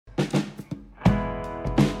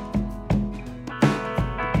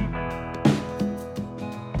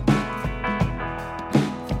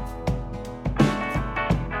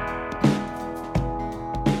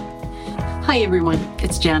Hi, everyone.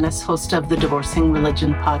 It's Janice, host of the Divorcing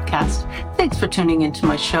Religion podcast. Thanks for tuning into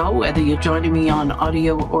my show, whether you're joining me on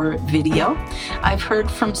audio or video. I've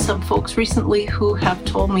heard from some folks recently who have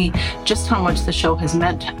told me just how much the show has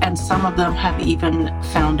meant, and some of them have even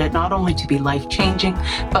found it not only to be life-changing,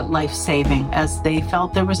 but life-saving, as they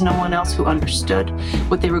felt there was no one else who understood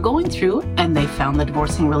what they were going through, and they found the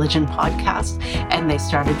Divorcing Religion podcast, and they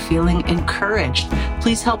started feeling encouraged.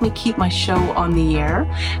 Please help me keep my show on the air.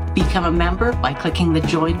 Become a member by clicking the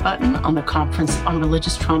join button on the Conference on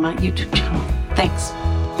Religious Trauma YouTube channel. Thanks.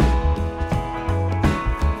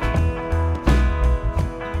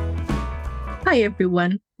 Hi,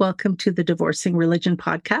 everyone. Welcome to the Divorcing Religion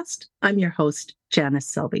podcast. I'm your host, Janice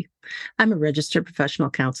Selby. I'm a registered professional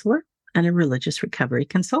counselor and a religious recovery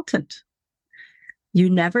consultant. You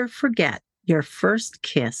never forget your first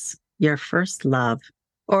kiss, your first love,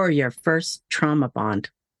 or your first trauma bond.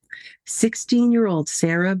 16-year-old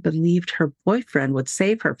Sarah believed her boyfriend would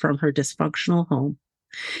save her from her dysfunctional home.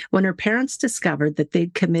 When her parents discovered that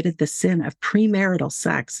they'd committed the sin of premarital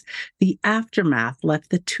sex, the aftermath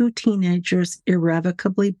left the two teenagers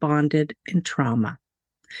irrevocably bonded in trauma.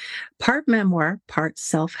 Part memoir, part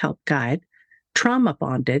self-help guide, Trauma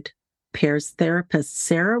Bonded pairs therapist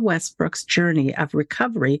Sarah Westbrook's journey of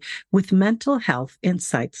recovery with mental health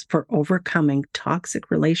insights for overcoming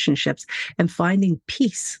toxic relationships and finding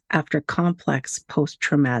peace after complex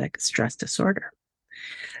post-traumatic stress disorder.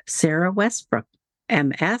 Sarah Westbrook,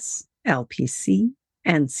 MS, LPC,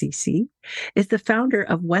 NCC, is the founder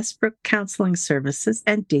of Westbrook Counseling Services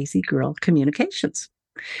and Daisy Girl Communications.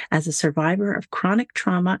 As a survivor of chronic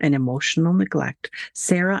trauma and emotional neglect,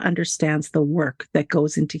 Sarah understands the work that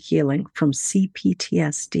goes into healing from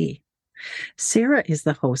CPTSD. Sarah is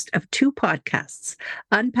the host of two podcasts,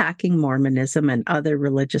 Unpacking Mormonism and Other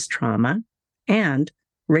Religious Trauma, and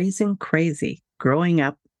Raising Crazy, Growing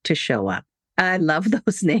Up to Show Up. I love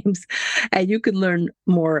those names. And you can learn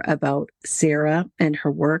more about Sarah and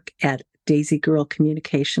her work at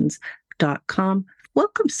daisygirlcommunications.com.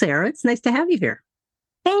 Welcome, Sarah. It's nice to have you here.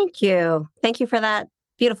 Thank you. Thank you for that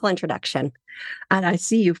beautiful introduction. And I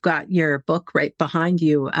see you've got your book right behind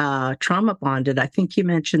you, Trauma Bonded. I think you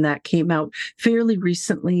mentioned that came out fairly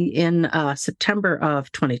recently in September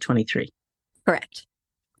of 2023. Correct.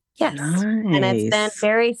 Yes. Nice. And it's been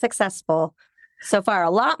very successful so far.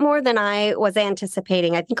 A lot more than I was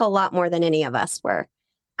anticipating. I think a lot more than any of us were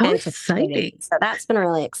anticipating. Exciting. So that's been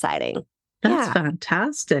really exciting. That's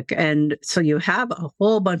fantastic. And so you have a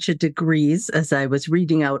whole bunch of degrees, as I was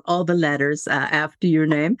reading out all the letters after your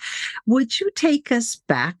name. Would you take us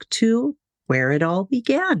back to where it all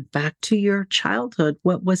began, back to your childhood?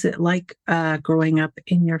 What was it like growing up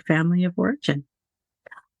in your family of origin?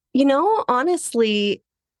 You know, honestly,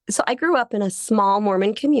 so I grew up in a small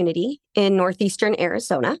Mormon community in northeastern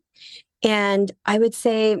Arizona. And I would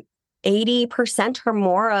say 80% or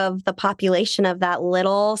more of the population of that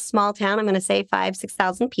little small town, I'm going to say 5,000,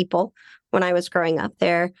 6,000 people when I was growing up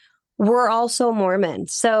there, were also Mormon.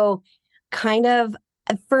 So kind of,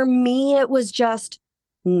 for me, it was just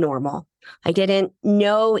normal. I didn't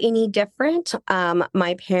know any different.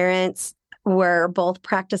 My parents were both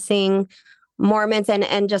practicing Mormons,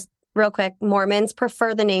 and just real quick, Mormons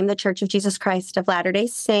prefer the name The Church of Jesus Christ of Latter-day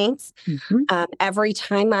Saints. Mm-hmm. Every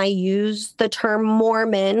time I use the term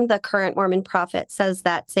Mormon, the current Mormon prophet says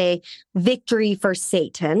that's a victory for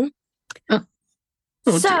Satan. But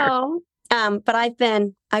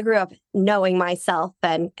I grew up knowing myself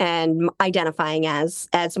and identifying as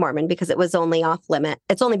Mormon because it was only off limit.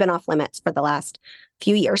 It's only been off limits for the last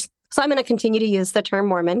few years. So I'm going to continue to use the term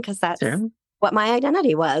Mormon because that's what my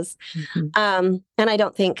identity was. Mm-hmm. And I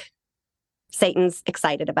don't think Satan's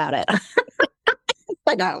excited about it.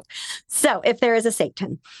 I know. So if there is a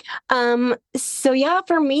Satan.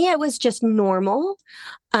 For me, it was just normal.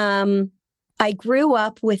 I grew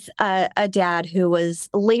up with a dad who was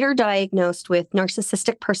later diagnosed with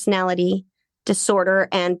narcissistic personality disorder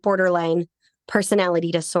and borderline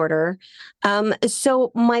personality disorder.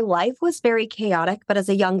 So my life was very chaotic, but as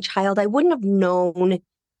a young child, I wouldn't have known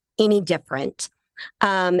any different.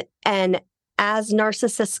 And as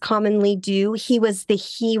narcissists commonly do, he was the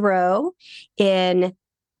hero in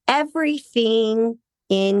everything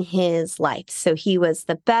in his life. So he was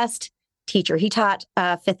the best teacher. He taught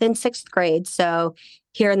 5th and 6th grade. So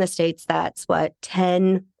here in the States, that's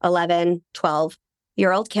 10, 11,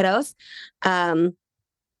 12-year-old kiddos. And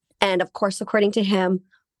of course, according to him,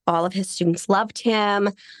 all of his students loved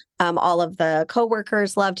him. All of the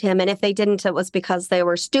coworkers loved him. And if they didn't, it was because they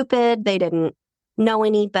were stupid. They didn't know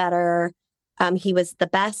any better. He was the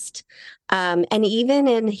best. And even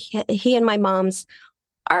in he and my mom's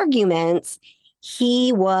arguments,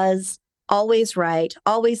 he was always right,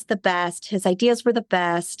 always the best. His ideas were the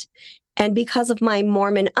best. And because of my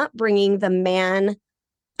Mormon upbringing, the man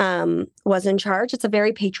was in charge. It's a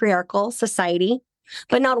very patriarchal society.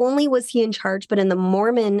 But not only was he in charge, but in the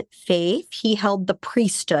Mormon faith, he held the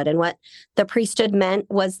priesthood. And what the priesthood meant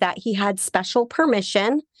was that he had special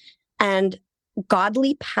permission and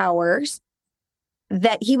godly powers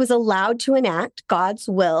that he was allowed to enact God's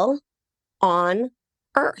will on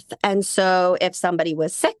earth. And so if somebody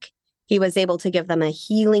was sick, he was able to give them a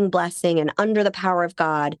healing blessing, and under the power of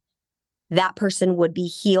God, that person would be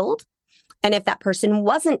healed. And if that person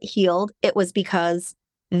wasn't healed, it was because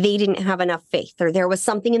they didn't have enough faith, or there was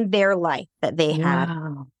something in their life that they had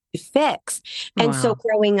to fix. And so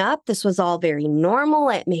growing up, this was all very normal.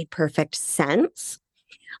 It made perfect sense.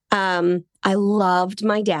 I loved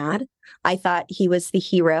my dad. I thought he was the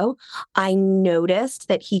hero. I noticed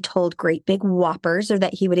that he told great big whoppers, or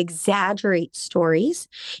that he would exaggerate stories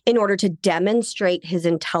in order to demonstrate his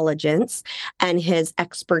intelligence and his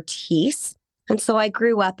expertise. And so I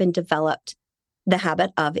grew up and developed the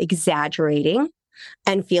habit of exaggerating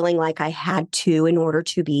and feeling like I had to in order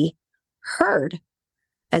to be heard.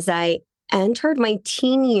 As I entered my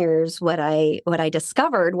teen years, what I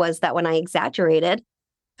discovered was that when I exaggerated,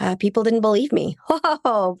 people didn't believe me.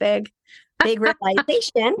 Whoa, big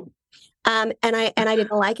realization. And I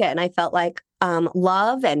didn't like it. And I felt like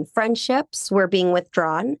love and friendships were being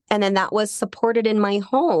withdrawn. And then that was supported in my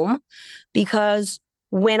home, because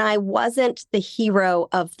when I wasn't the hero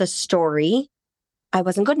of the story, I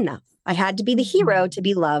wasn't good enough. I had to be the hero to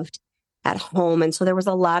be loved at home. And so there was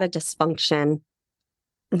a lot of dysfunction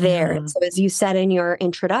there. So as you said in your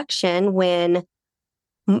introduction, when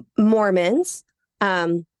Mormons,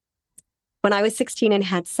 when I was 16 and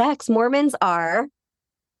had sex, Mormons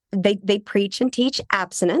they preach and teach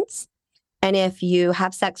abstinence. And if you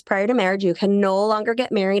have sex prior to marriage, you can no longer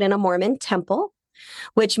get married in a Mormon temple,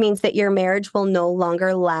 which means that your marriage will no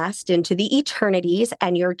longer last into the eternities,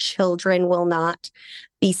 and your children will not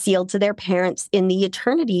be sealed to their parents in the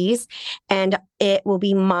eternities. And it will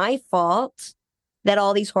be my fault that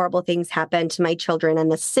all these horrible things happen to my children,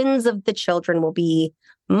 and the sins of the children will be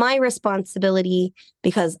my responsibility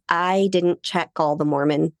because I didn't check all the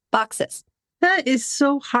Mormon boxes. That is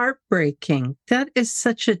so heartbreaking. That is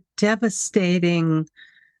such a devastating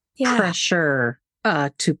pressure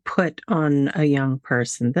to put on a young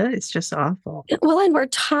person. That is just awful. Well, and we're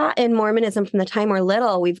taught in Mormonism from the time we're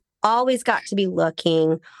little, we've always got to be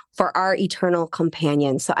looking for our eternal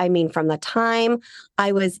companion. So, I mean, from the time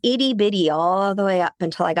I was itty bitty all the way up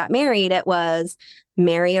until I got married, it was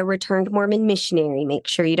marry a returned Mormon missionary, make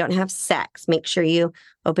sure you don't have sex, make sure you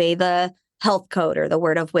obey the health code or the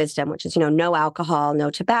word of wisdom, which is, no alcohol,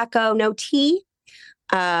 no tobacco, no tea.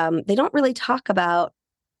 They don't really talk about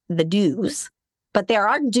the do's, but there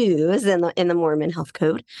are do's in the Mormon health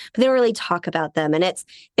code, but they don't really talk about them. And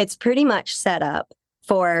it's pretty much set up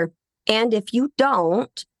for, and if you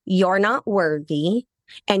don't, you're not worthy,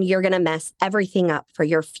 and you're going to mess everything up for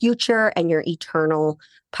your future and your eternal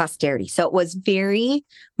posterity. So it was very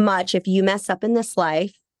much, if you mess up in this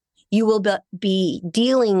life, you will be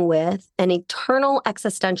dealing with an eternal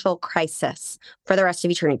existential crisis for the rest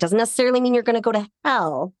of eternity. It doesn't necessarily mean you're going to go to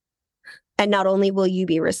hell. And not only will you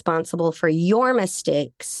be responsible for your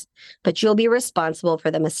mistakes, but you'll be responsible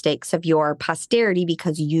for the mistakes of your posterity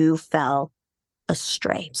because you fell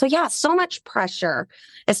astray. So so much pressure,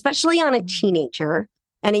 especially on a teenager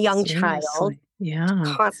and a young child,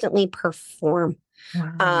 to constantly perform.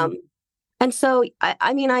 Wow. And so,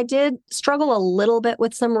 I did struggle a little bit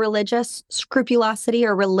with some religious scrupulosity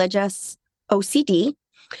or religious OCD.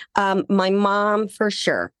 My mom, for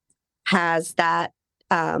sure, has that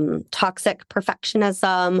toxic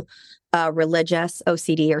perfectionism, religious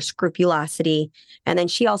OCD or scrupulosity. And then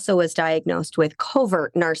she also was diagnosed with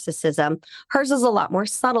covert narcissism. Hers is a lot more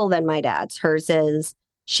subtle than my dad's. Hers is,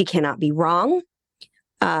 she cannot be wrong.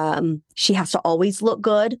 She has to always look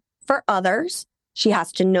good for others. She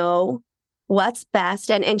has to know what's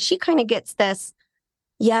best. And she kind of gets this,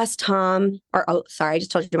 yes, Tom, or, oh, sorry, I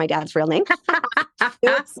just told you my dad's real name.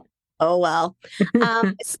 Oops. Oh, well.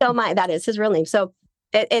 That is his real name. So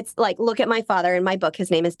it's like, look at my father. In my book,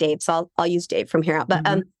 his name is Dave. So I'll use Dave from here out.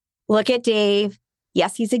 But look at Dave.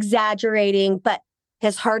 Yes, he's exaggerating, but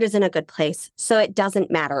his heart is in a good place. So it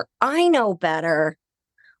doesn't matter. I know better,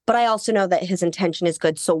 but I also know that his intention is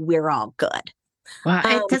good. So we're all good.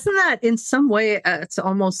 Wow. Doesn't that in some way, it's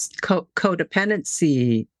almost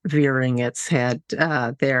codependency rearing its head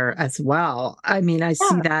there as well. I mean, I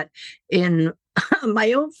see that in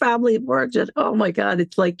My own family of origin. Oh my God,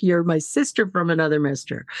 it's like you're my sister from another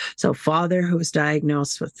mister. So, father who was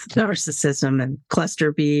diagnosed with narcissism and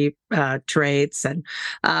cluster B traits, and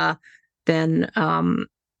then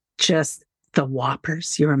just the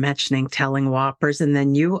whoppers you were mentioning, telling whoppers. And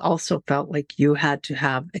then you also felt like you had to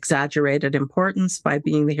have exaggerated importance by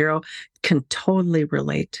being the hero. Can totally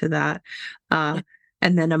relate to that. Yeah.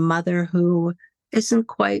 And then a mother who isn't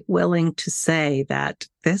quite willing to say that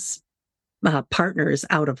this partner is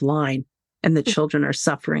out of line and the children are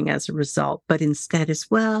suffering as a result, but instead is,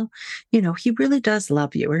 well, he really does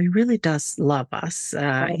love you, or he really does love us.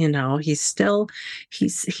 Right.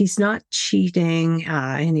 He's not cheating,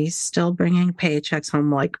 and he's still bringing paychecks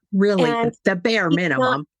home, like really And the bare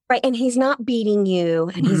minimum. right. And he's not beating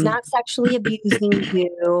you, and he's not sexually abusing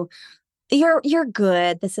you. You're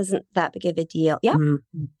good. This isn't that big of a deal. Yep.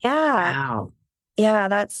 Mm-hmm. Yeah. Wow. Yeah,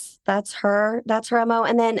 that's her. That's her MO.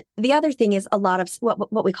 And then the other thing is a lot of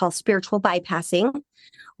what we call spiritual bypassing,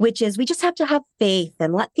 which is we just have to have faith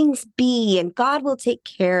and let things be, and God will take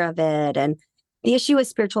care of it. And the issue with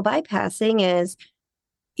spiritual bypassing is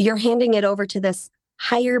you're handing it over to this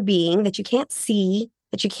higher being that you can't see,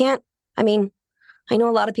 that you can't, I mean, I know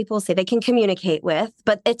a lot of people say they can communicate with,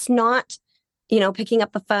 but it's not, picking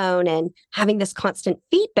up the phone and having this constant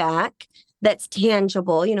feedback that's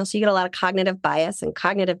tangible, so you get a lot of cognitive bias and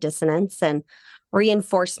cognitive dissonance and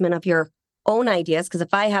reinforcement of your own ideas. Because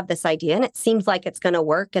if I have this idea and it seems like it's going to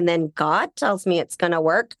work, and then God tells me it's going to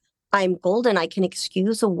work, I'm golden. I can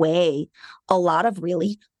excuse away a lot of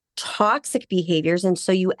really toxic behaviors. And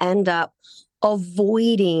so you end up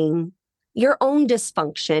avoiding your own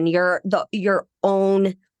dysfunction, your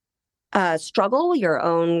own struggle, your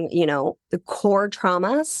own, the core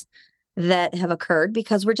traumas that have occurred,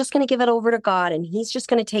 because we're just going to give it over to God and he's just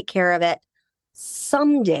going to take care of it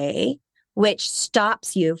someday, which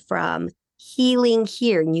stops you from healing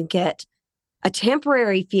here. And you get a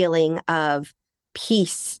temporary feeling of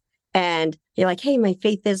peace and you're like, hey, my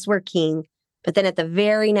faith is working. But then at the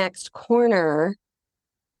very next corner,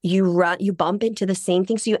 you bump into the same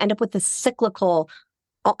thing. So you end up with this cyclical,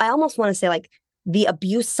 I almost want to say like the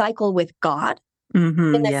abuse cycle with God,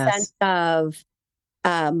 in the sense of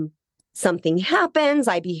something happens,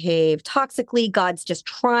 I behave toxically, God's just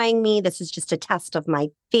trying me, this is just a test of my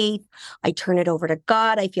faith, I turn it over to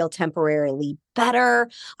God, I feel temporarily better,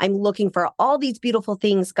 I'm looking for all these beautiful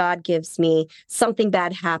things God gives me, something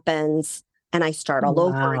bad happens, and I start all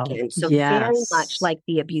over again. So very much like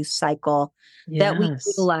the abuse cycle that we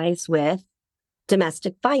utilize with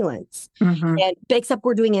domestic violence. And except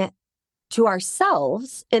we're doing it to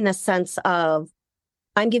ourselves in the sense of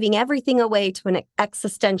I'm giving everything away to an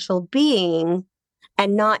existential being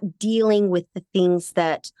and not dealing with the things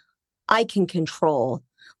that I can control,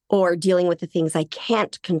 or dealing with the things I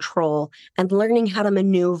can't control, and learning how to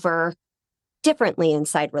maneuver differently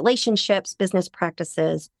inside relationships, business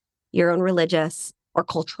practices, your own religious or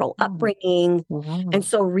cultural upbringing. And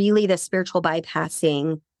so really the spiritual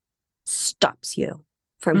bypassing stops you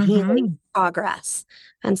from healing progress.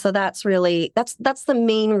 And so that's really, that's the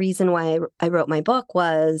main reason why I wrote my book,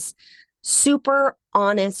 was super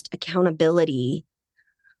honest accountability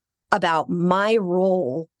about my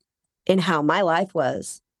role in how my life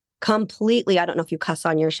was completely, I don't know if you cuss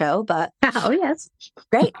on your show, but oh yes,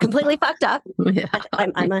 great, completely fucked up. Yeah,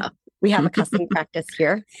 we have a cussing practice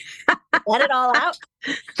here. Let it all out.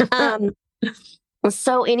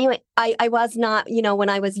 So anyway, I was not, when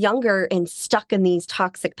I was younger and stuck in these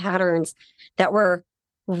toxic patterns that were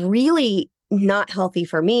really not healthy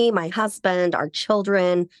for me, my husband, our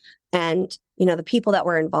children, and, the people that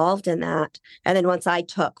were involved in that. And then once I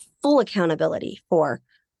took full accountability for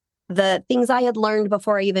the things I had learned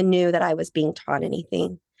before I even knew that I was being taught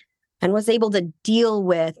anything, and was able to deal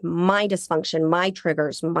with my dysfunction, my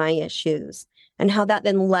triggers, my issues, and how that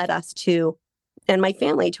then led us to, and my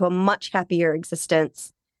family, to a much happier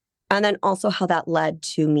existence. And then also how that led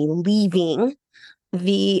to me leaving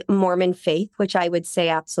the Mormon faith, which I would say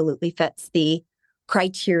absolutely fits the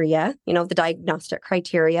criteria, the diagnostic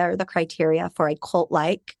criteria, or the criteria for a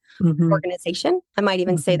cult-like organization. I might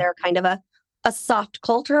even say they're kind of a soft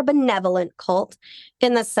cult or a benevolent cult,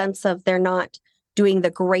 in the sense of they're not doing the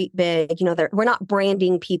great big, we're not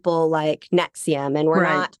branding people like Nexium, and we're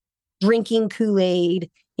not drinking Kool-Aid,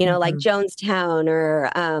 like Jonestown or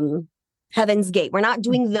Heaven's Gate. We're not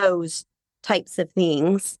doing those types of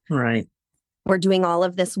things. Right. We're doing all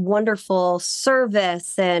of this wonderful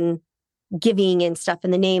service and giving and stuff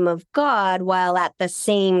in the name of God, while at the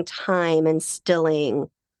same time instilling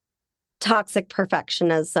toxic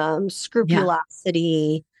perfectionism,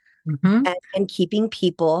 scrupulosity, and keeping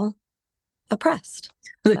people oppressed.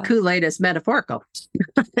 The So, Kool-Aid is metaphorical.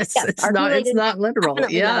 it's, yes, it's our not, Kool-Aid it's is not literal.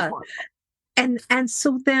 definitely Yeah. metaphorical. And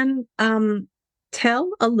so then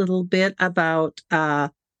tell a little bit about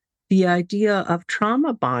the idea of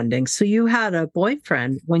trauma bonding. So you had a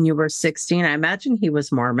boyfriend when you were 16. I imagine he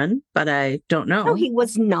was Mormon, but I don't No, know. he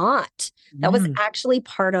was not. That was Mm. actually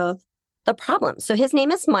part of the problem. So his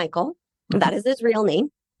name is Michael. That is his real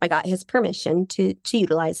name. I got his permission to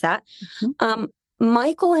utilize that. Mhm.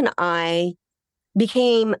 Michael and I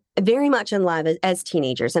became very much in love as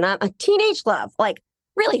teenagers, and I'm a teenage love, like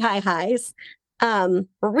really high highs,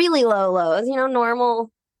 really low lows,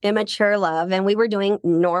 normal immature love. And we were doing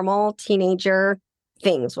normal teenager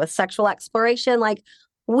things with sexual exploration. Like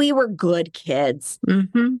we were good kids,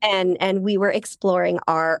 Mhm. and we were exploring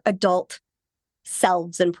our adult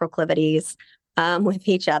selves and proclivities with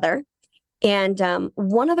each other. And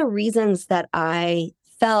one of the reasons that I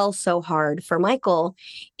fell so hard for Michael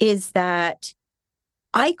is that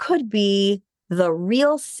I could be the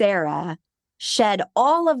real Sarah, shed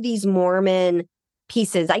all of these Mormon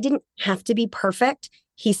pieces. I didn't have to be perfect.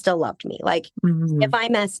 He still loved me. Like if Mhm. I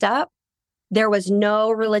messed up, there was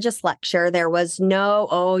no religious lecture. There was no,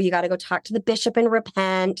 oh, you got to go talk to the bishop and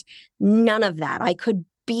repent. None of that. I could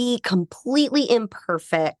be completely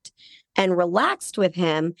imperfect and relaxed with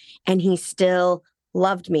him, and he still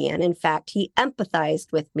loved me. And in fact, he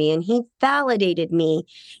empathized with me and he validated me.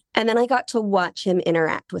 And then I got to watch him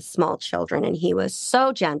interact with small children, and he was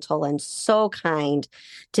so gentle and so kind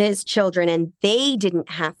to his children, and they didn't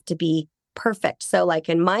have to be perfect. So, like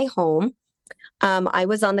in my home, I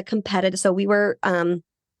was on the competitive. So we were,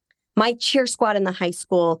 my cheer squad in the high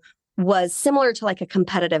school was similar to like a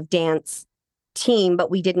competitive dance team, but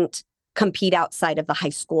we didn't compete outside of the high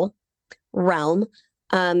school realm.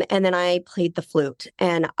 And then I played the flute,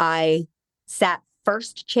 and I sat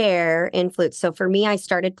first chair in flute. So for me, I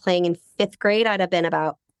started playing in fifth grade. I'd have been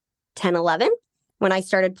about 10, 11 when I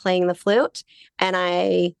started playing the flute, and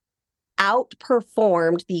I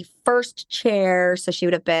outperformed the first chair. So she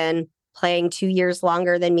would have been playing 2 years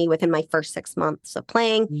longer than me within my first 6 months of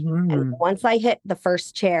playing. And Mhm. once I hit the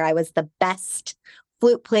first chair, I was the best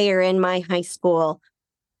flute player in my high school.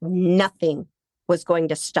 Nothing was going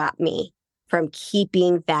to stop me from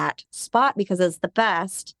keeping that spot, because as the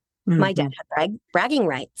best, my dad Mhm. had bragging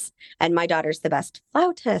rights, and my daughter's the best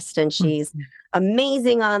flautist, and she's Mhm.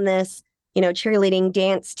 amazing on this, cheerleading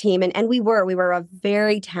dance team. And we were a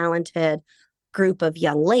very talented group of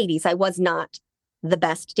young ladies. I was not the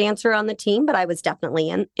best dancer on the team, but I was definitely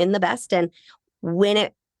in the best. And when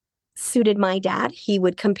it suited my dad, he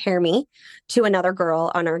would compare me to another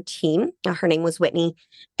girl on our team. Her name was Whitney,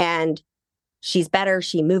 and she's better.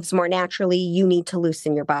 She moves more naturally. You need to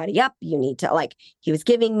loosen your body up. You need to, like, he was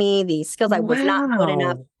giving me these skills. I was not good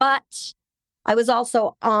enough, Wow. but I was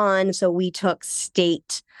also on. So we took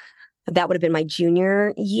state. That would have been my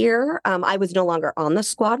junior year. I was no longer on the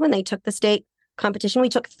squad when they took the state competition. We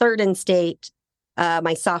took third in state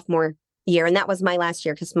my sophomore year. And that was my last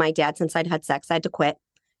year because my dad, since I'd had sex, I had to quit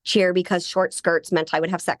cheer because short skirts meant I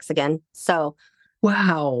would have sex again. So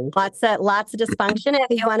Wow. lots of dysfunction.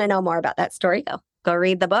 If you want to know more about that story, go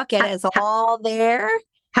read the book. It How, is how, all there.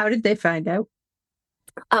 how did they find out?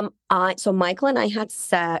 So Michael and I had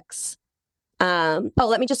sex.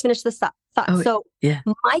 Let me just finish this thought. Oh, So yeah.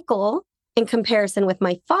 Michael, in comparison with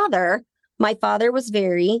my father was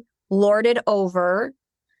very lorded over,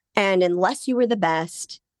 and unless you were the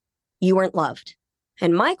best, you weren't loved.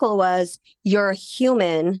 And Michael was, you're a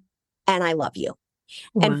human and I love you.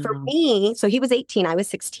 And for Wow. me, so he was 18, I was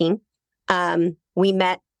 16. We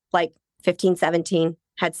met like 15, 17,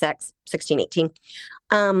 had sex, 16, 18.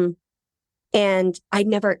 And I'd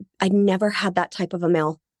never had that type of a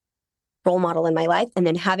male role model in my life. And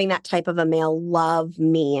then having that type of a male love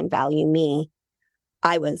me and value me,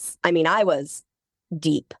 I was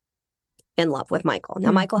deep in love with Michael.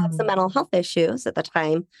 Now, Michael had some Mhm. mental health issues at the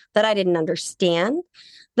time that I didn't understand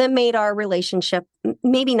that made our relationship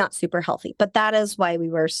maybe not super healthy, but that is why we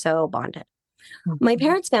were so bonded. My Mhm.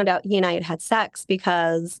 parents found out he and I had sex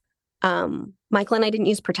because Michael and I didn't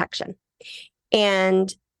use protection.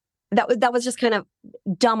 And that was just kind of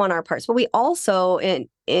dumb on our parts. But we also, in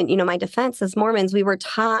my defense as Mormons, we were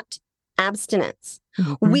taught abstinence.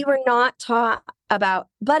 Mhm. We were not taught about,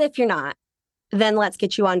 but if you're not, then let's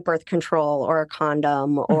get you on birth control or a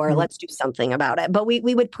condom, or Mhm. let's do something about it. But we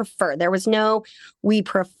would prefer. There was no, we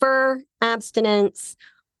prefer abstinence,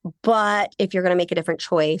 but if you're going to make a different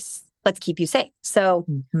choice, let's keep you safe. So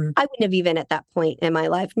Mhm. I wouldn't have even at that point in my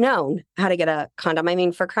life known how to get a condom. I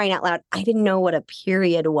mean, for crying out loud, I didn't know what a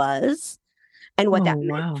period was and what Oh, that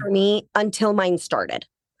meant wow. for me until mine started.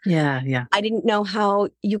 Yeah, yeah. I didn't know how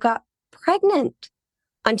you got pregnant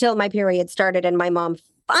until my period started. And my mom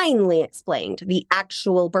finally explained the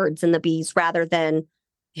actual birds and the bees rather than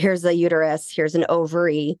here's a uterus, here's an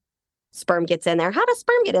ovary, sperm gets in there. How does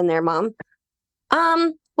sperm get in there, Mom?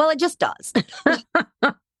 Well, it just does.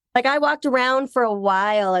 Like I walked around for a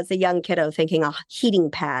while as a young kiddo thinking a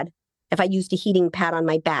heating pad. If I used a heating pad on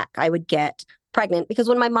my back, I would get pregnant because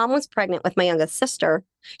when my mom was pregnant with my youngest sister,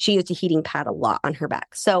 she used a heating pad a lot on her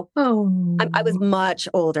back. So I was much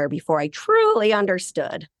older before I truly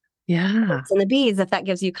understood. Yeah. And the bees, if that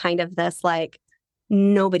gives you kind of this, like,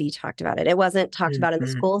 nobody talked about it. It wasn't talked about in the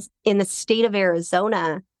schools. In the state of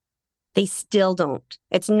Arizona, they still don't.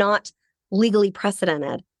 It's not legally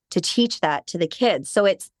precedented to teach that to the kids. So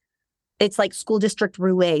it's like school district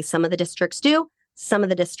roulette. Some of the districts do, some of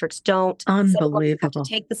the districts don't. Unbelievable. You have to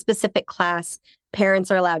take the specific class.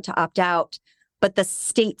 Parents are allowed to opt out. But the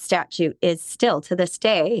state statute is still, to this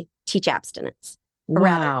day, teach abstinence.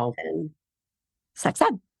 Wow. Rather than sex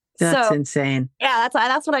ed. That's insane. Yeah,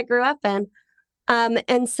 that's what I grew up in.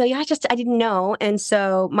 And so, yeah, I didn't know. And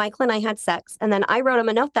so Michael and I had sex. And then I wrote him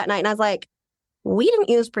a note that night and I was like, we didn't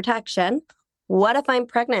use protection. What if I'm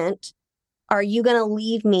pregnant? Are you going to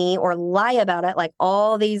leave me or lie about it like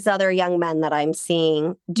all these other young men that I'm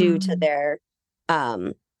seeing do to their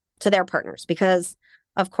partners? Because,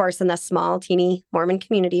 of course, in the small, teeny Mormon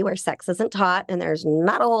community where sex isn't taught and there's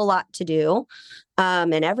not a whole lot to do,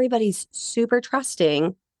 and everybody's super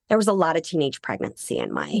trusting, there was a lot of teenage pregnancy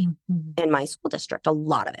in my school district, a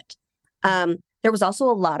lot of it. There was also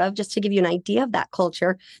a lot of, just to give you an idea of that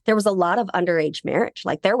culture, there was a lot of underage marriage.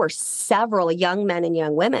 Like there were several young men and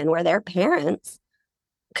young women where their parents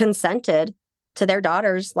consented to their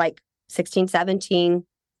daughters, like 16, 17,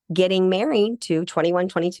 getting married to 21,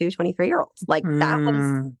 22, 23-year-olds. Like that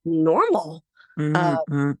was normal. And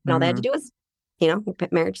all they had to do was,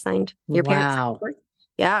 marriage signed. Your parents.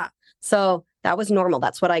 Yeah. So that was normal.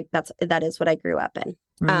 That is what I grew up in.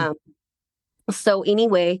 So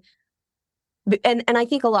anyway, and I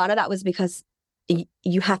think a lot of that was because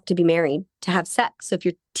you have to be married to have sex. So if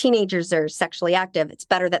your teenagers are sexually active, it's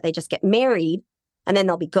better that they just get married and then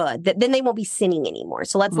they'll be good. Then they won't be sinning anymore.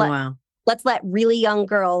 So let's let really young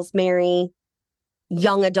girls marry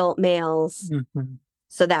young adult males.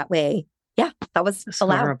 So that way, that was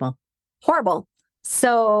allowed. Horrible.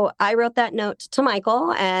 So I wrote that note to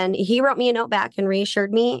Michael and he wrote me a note back and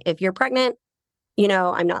reassured me, if you're pregnant,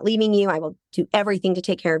 I'm not leaving you. I will do everything to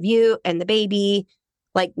take care of you and the baby.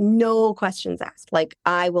 Like no questions asked. Like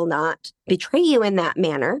I will not betray you in that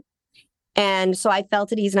manner. And so I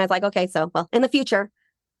felt at ease and I was like, okay, so in the future,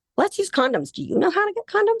 let's use condoms. Do you know how to get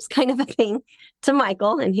condoms? Kind of a thing to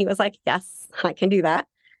Michael. And he was like, yes, I can do that.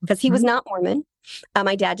 Because he was not Mormon.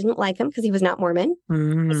 My dad didn't like him because he was not Mormon.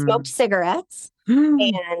 He smoked cigarettes.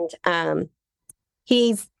 And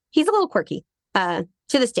he's a little quirky.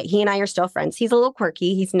 To this day, he and I are still friends. He's a little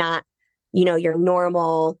quirky. He's not, your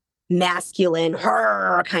normal masculine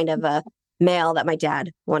kind of a male that my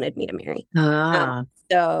dad wanted me to marry.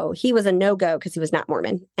 So he was a no-go because he was not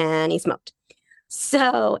Mormon and he smoked.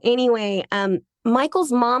 So anyway,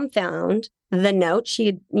 Michael's mom found the note.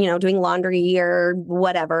 She, doing laundry or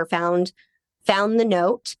whatever, found the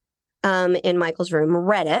note in Michael's room,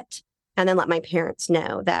 read it, and then let my parents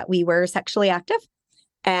know that we were sexually active.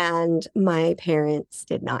 And my parents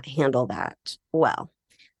did not handle that well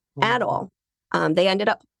at all. They ended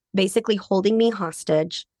up basically holding me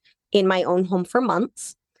hostage in my own home for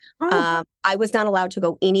months. I was not allowed to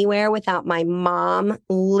go anywhere without my mom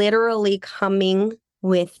literally coming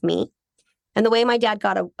with me. And the way my dad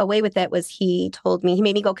got away with it was he made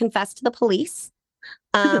me go confess to the police.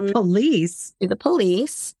 The police? To the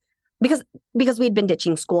police. Because we'd been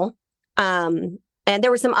ditching school. And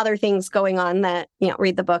there were some other things going on that,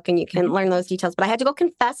 read the book and you can learn those details. But I had to go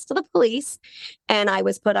confess to the police and I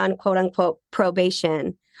was put on quote unquote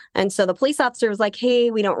probation. And so the police officer was like,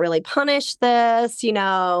 hey, we don't really punish this,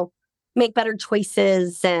 make better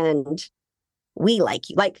choices. And we like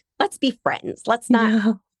you. Like, let's be friends. Let's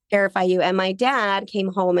not terrify you. And my dad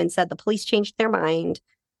came home and said the police changed their mind.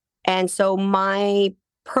 And so my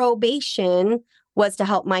probation was to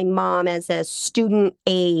help my mom as a student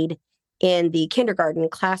aide in the kindergarten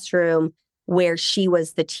classroom where she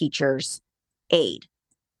was the teacher's aide.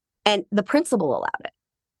 And the principal allowed it.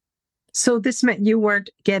 So this meant you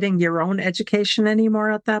weren't getting your own education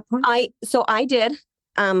anymore at that point? I did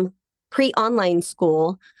pre-online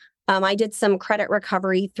school. I did some credit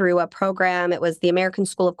recovery through a program. It was the American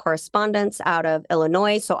School of Correspondence out of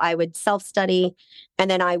Illinois. So I would self-study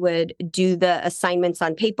and then I would do the assignments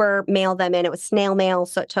on paper, mail them in. It was snail mail.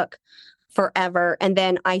 So it took forever. And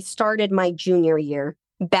then I started my junior year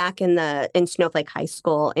back in Snowflake High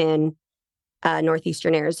School in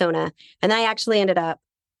northeastern Arizona. And I actually ended up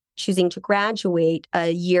choosing to graduate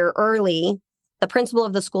a year early. The principal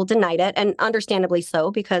of the school denied it, and understandably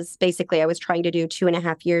so, because basically I was trying to do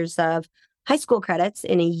 2.5 years of high school credits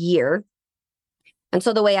in a year. And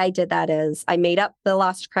so the way I did that is I made up the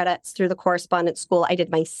lost credits through the correspondence school. I did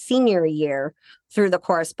my senior year through the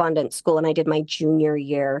correspondence school, and I did my junior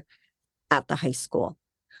year at the high school.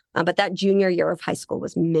 But that junior year of high school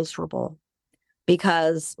was miserable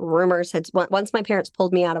because rumors had, once my parents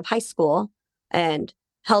pulled me out of high school and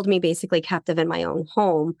held me basically captive in my own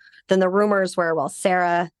home, then the rumors were, well,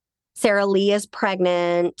 Sarah Lee is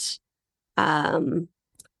pregnant.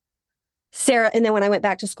 Sarah, and then when I went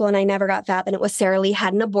back to school and I never got fat, then it was Sarah Lee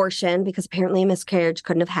had an abortion because apparently a miscarriage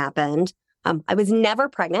couldn't have happened. I was never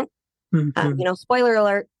pregnant. Spoiler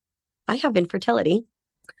alert, I have infertility.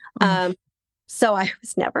 So I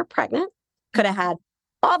was never pregnant. Could have had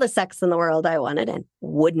all the sex in the world I wanted and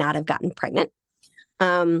would not have gotten pregnant.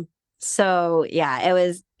 So yeah,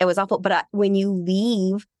 it was awful. But when you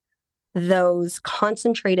leave those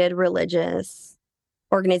concentrated religious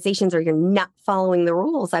organizations or you're not following the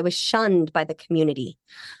rules, I was shunned by the community.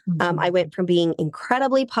 I went from being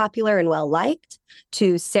incredibly popular and well-liked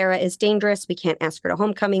to Sarah is dangerous. We can't ask her to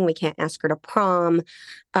homecoming. We can't ask her to prom.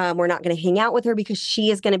 We're not going to hang out with her because she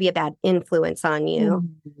is going to be a bad influence on you.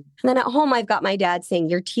 And then at home, I've got my dad saying,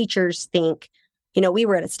 your teachers think, we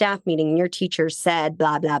were at a staff meeting and your teacher said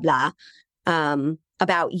blah, blah, blah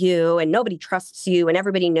about you and nobody trusts you and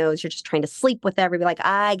everybody knows you're just trying to sleep with everybody. Like,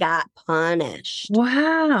 I got punished.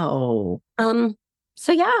 Wow.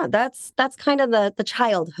 So yeah, that's kind of the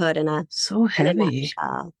childhood so heavy.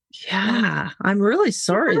 Yeah. I'm really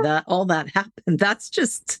sorry that all that happened. That's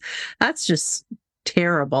just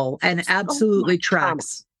terrible and absolutely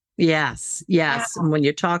tracks. Yes. Yeah. And when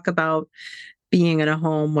you talk about being in a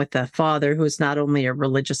home with a father who is not only a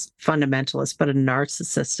religious fundamentalist, but a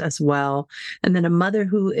narcissist as well. And then a mother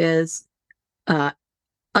who is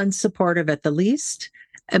unsupportive at the least,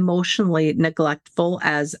 emotionally neglectful,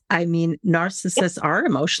 narcissists are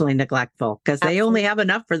emotionally neglectful because they only have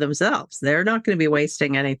enough for themselves. They're not going to be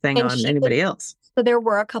wasting anything on anybody else. So there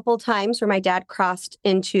were a couple times where my dad crossed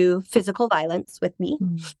into physical violence with me.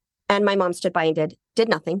 And my mom stood by and did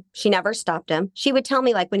nothing. She never stopped him. She would tell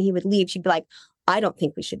me, like, when he would leave, she'd be like, I don't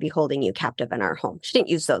think we should be holding you captive in our home. She didn't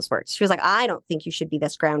use those words. She was like, I don't think you should be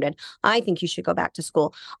this grounded. I think you should go back to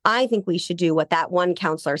school. I think we should do what that one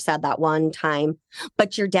counselor said that one time.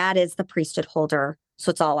 But your dad is the priesthood holder, so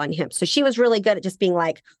it's all on him. So she was really good at just being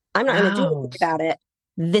like, I'm not going to do anything about it.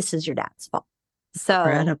 This is your dad's fault. So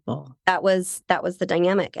incredible. That was the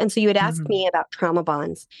dynamic. And so you had asked me about trauma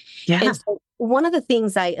bonds. Yeah. And so one of the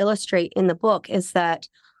things I illustrate in the book is that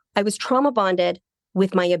I was trauma bonded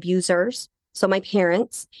with my abusers, so my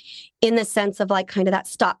parents, in the sense of like kind of that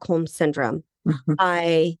Stockholm syndrome.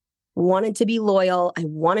 I wanted to be loyal. I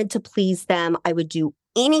wanted to please them. I would do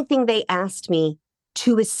anything they asked me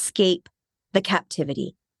to escape the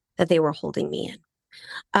captivity that they were holding me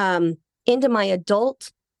in. Into my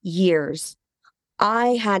adult years, I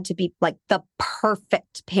had to be like the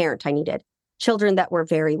perfect parent. I needed children that were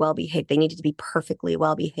very well behaved. They needed to be perfectly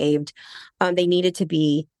well behaved. They needed to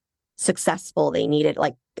be successful. They needed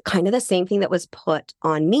like kind of the same thing that was put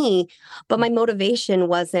on me. But my motivation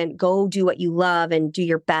wasn't go do what you love and do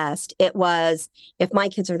your best. It was, if my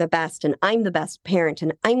kids are the best and I'm the best parent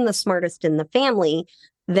and I'm the smartest in the family,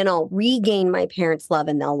 then I'll regain my parents' love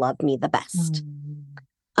and they'll love me the best.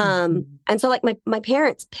 And so like my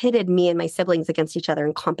parents pitted me and my siblings against each other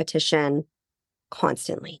in competition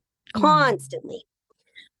constantly. And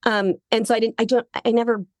so I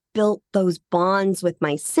never built those bonds with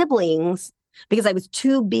my siblings because I was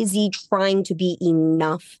too busy trying to be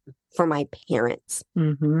enough for my parents.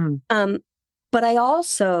 But I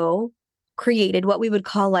also created what we would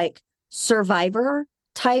call like survivor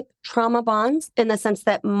type trauma bonds, in the sense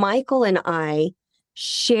that Michael and I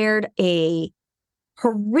shared a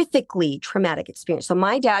horrifically traumatic experience. So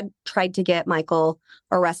my dad tried to get Michael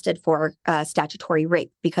arrested for statutory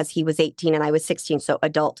rape because he was 18 and I was 16, so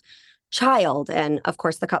adult child. And of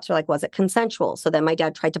course, the cops were like, was it consensual? So then my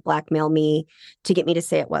dad tried to blackmail me to get me to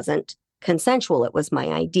say it wasn't consensual. It was my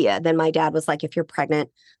idea. Then my dad was like, if you're pregnant,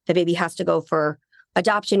 the baby has to go for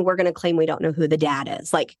adoption. We're going to claim we don't know who the dad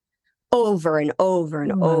is. Like over and over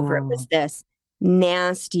and over. It was this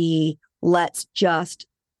nasty, let's just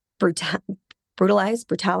brutalize.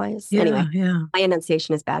 Anyway, my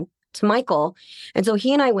enunciation is bad to Michael. And so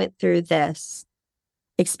he and I went through this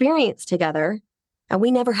experience together, and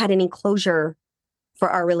we never had any closure for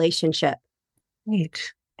our relationship. Right.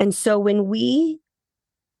 And so when we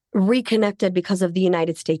reconnected because of the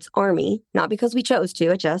United States Army, not because we chose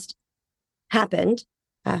to, it just happened.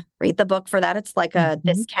 Read the book for that. It's like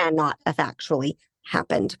this cannot have actually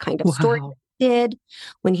happened kind of story. Wow. Did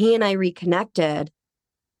when he and I reconnected,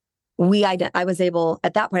 I was able,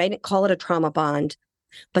 at that point, I didn't call it a trauma bond,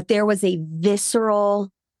 but there was a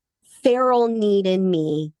visceral, feral need in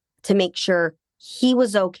me to make sure he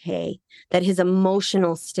was okay, that his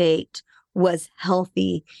emotional state was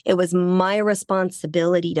healthy. It was my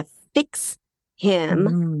responsibility to fix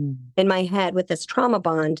him in my head with this trauma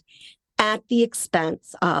bond at the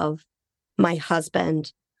expense of my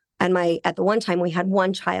husband. And at the one time we had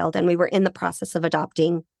one child and we were in the process of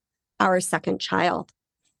adopting our second child.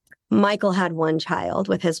 Michael had one child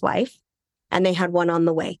with his wife and they had one on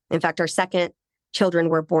the way. In fact, our second children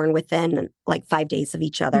were born within like 5 days of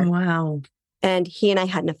each other. Wow. And he and I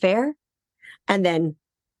had an affair. And then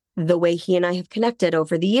the way he and I have connected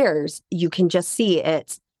over the years, you can just see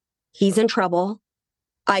he's in trouble.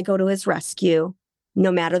 I go to his rescue,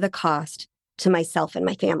 no matter the cost, to myself and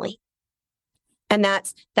my family. And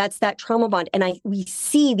that's that trauma bond. And we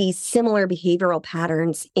see these similar behavioral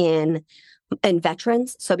patterns in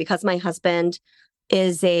veterans. So because my husband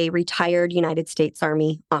is a retired United States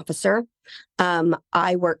Army officer,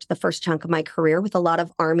 I worked the first chunk of my career with a lot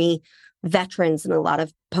of Army veterans and a lot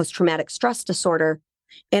of post-traumatic stress disorder.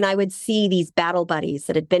 And I would see these battle buddies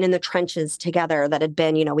that had been in the trenches together, that had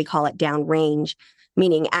been, we call it downrange,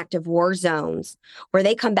 meaning active war zones, where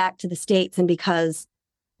they come back to the States, and because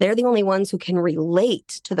they're the only ones who can relate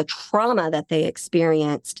to the trauma that they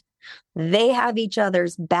experienced, they have each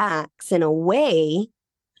other's backs in a way,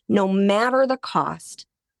 no matter the cost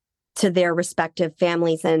to their respective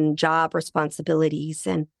families and job responsibilities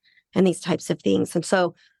and these types of things. And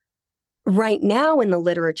so right now in the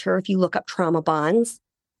literature, if you look up trauma bonds,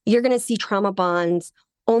 you're going to see trauma bonds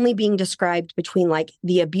only being described between like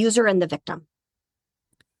the abuser and the victim.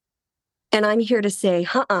 And I'm here to say,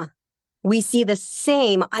 we see the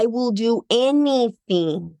same. I will do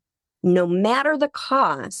anything, no matter the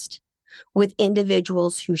cost, with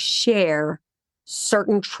individuals who share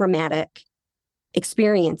certain traumatic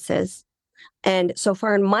experiences. And so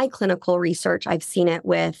far in my clinical research, I've seen it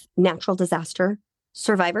with natural disaster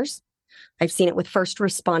survivors. I've seen it with first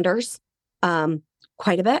responders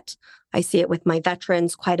quite a bit. I see it with my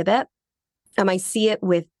veterans quite a bit. I see it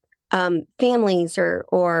with families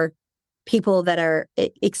or people that are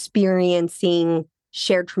experiencing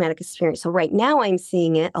shared traumatic experience. So right now I'm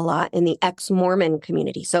seeing it a lot in the ex-Mormon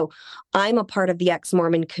community. So I'm a part of the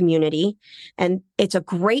ex-Mormon community, and it's a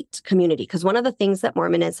great community because one of the things that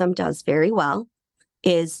Mormonism does very well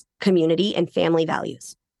is community and family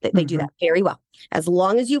values. They do that very well. As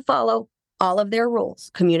long as you follow all of their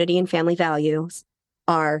rules, community and family values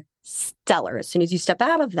are stellar. As soon as you step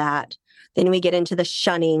out of that, then we get into the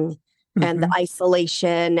shunning and the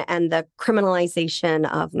isolation and the criminalization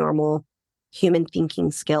of normal human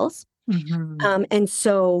thinking skills. And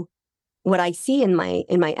so what I see in my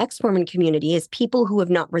ex-Mormon community is people who have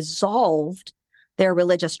not resolved their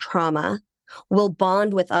religious trauma will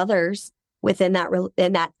bond with others within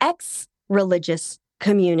that ex-religious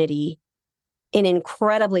community in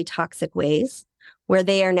incredibly toxic ways, where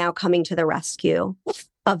they are now coming to the rescue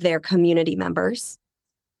of their community members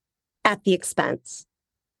at the expense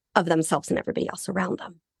of themselves and everybody else around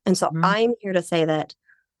them. And so I'm here to say that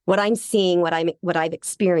what I'm seeing, what I've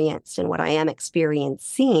experienced and what I am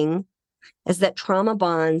experiencing is that trauma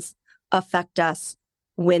bonds affect us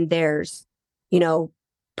when there's,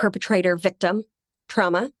 perpetrator victim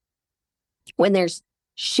trauma, when there's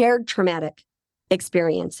shared traumatic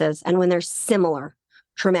experiences, and when there's similar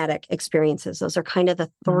traumatic experiences. Those are kind of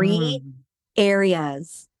the three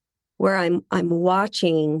areas where I'm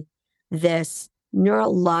watching this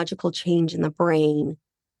neurological change in the brain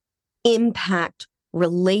impact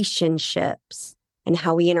relationships and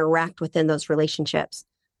how we interact within those relationships,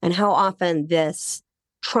 and how often this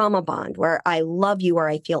trauma bond where I love you or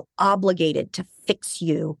I feel obligated to fix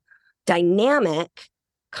you dynamic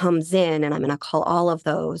comes in, and I'm going to call all of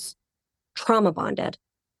those trauma bonded.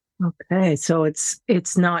 Okay, so it's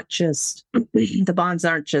not just the bonds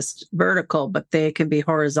aren't just vertical, but they can be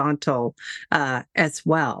horizontal as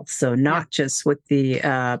well. So not just with the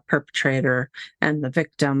perpetrator and the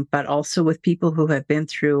victim, but also with people who have been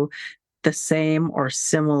through the same or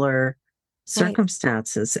similar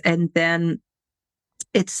circumstances. And then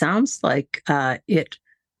it sounds like it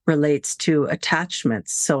relates to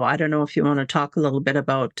attachments. So I don't know if you want to talk a little bit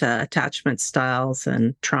about attachment styles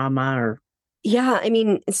and trauma or. Yeah, I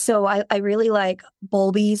mean, so I really like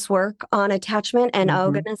Bowlby's work on attachment, and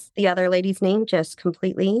oh goodness, the other lady's name just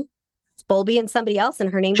completely, it's Bowlby and somebody else,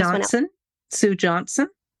 and her name just went out. Sue Johnson?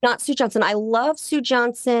 Not Sue Johnson. I love Sue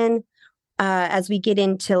Johnson. as we get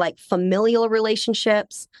into like familial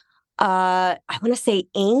relationships, I want to say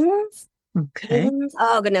Ames. Okay. Ames.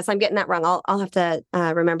 Oh goodness, I'm getting that wrong. I'll have to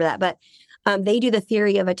remember that. But they do the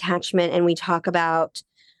theory of attachment, and we talk about,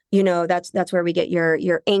 that's where we get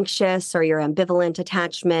your anxious or your ambivalent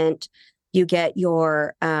attachment. You get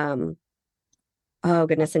your oh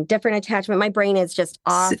goodness, and different attachment. My brain is just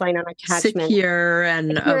offline on attachment. Secure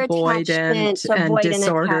and Secure attachment, avoidant and avoidant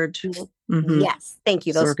disordered. attachment. Mm-hmm. Yes, thank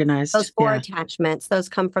you. Disorganized. Those four attachments, those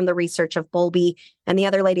come from the research of Bowlby and the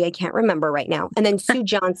other lady I can't remember right now. And then Sue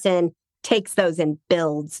Johnson takes those and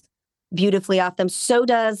builds beautifully off them. So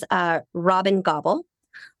does Robin Gobble.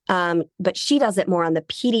 But she does it more on the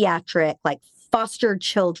pediatric, like foster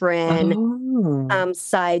children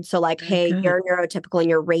side. So like, hey, you're neurotypical and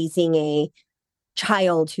you're raising a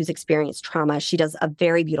child who's experienced trauma. She does a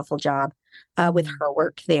very beautiful job with her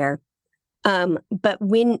work there. But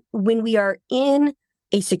when we are in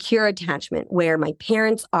a secure attachment where my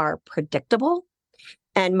parents are predictable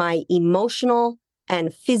and my emotional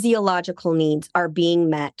and physiological needs are being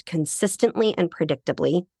met consistently and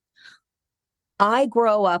predictably, I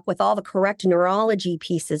grow up with all the correct neurology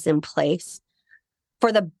pieces in place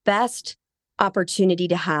for the best opportunity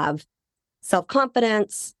to have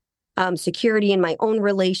self-confidence, security in my own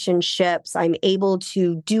relationships. I'm able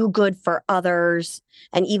to do good for others.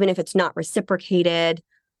 And even if it's not reciprocated,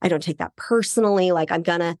 I don't take that personally. Like, I'm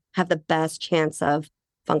going to have the best chance of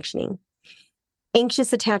functioning.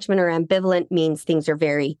 Anxious attachment or ambivalent means things are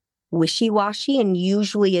very wishy-washy, and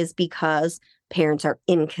usually is because parents are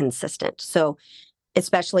inconsistent. So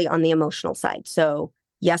especially on the emotional side. So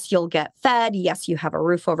yes, you'll get fed. Yes, you have a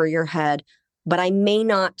roof over your head, but I may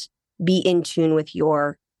not be in tune with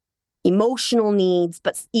your emotional needs,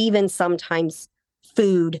 but even sometimes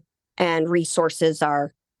food and resources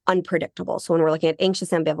are unpredictable. So when we're looking at anxious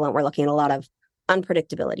ambivalent, we're looking at a lot of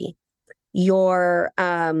unpredictability. You're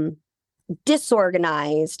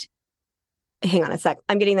disorganized. Hang on a sec.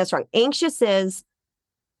 I'm getting this wrong. Anxious is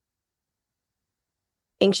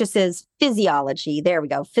physiology. There we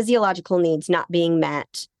go. Physiological needs not being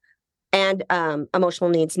met and emotional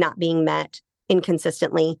needs not being met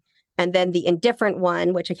inconsistently. And then the indifferent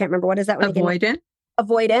one, which I can't remember, what is that one again? Avoidant.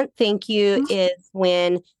 Avoidant, thank you, is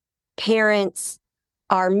when parents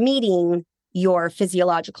are meeting your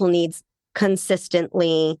physiological needs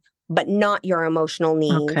consistently, but not your emotional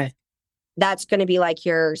needs. Okay. That's going to be like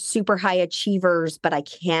your super high achievers, but I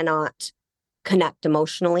cannot connect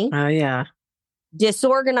emotionally. Oh, yeah.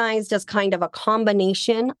 Disorganized is kind of a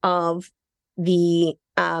combination of the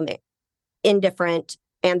indifferent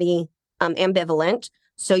and the ambivalent.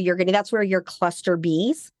 So that's where your cluster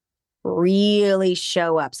Bs really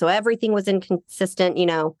show up. So everything was inconsistent,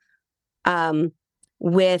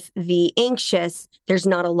 with the anxious, there's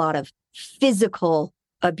not a lot of physical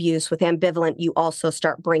abuse. With ambivalent, you also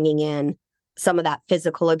start bringing in some of that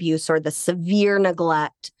physical abuse or the severe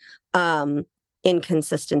neglect,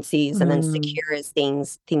 inconsistencies, and then secure as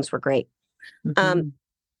things were great.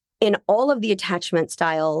 In all of the attachment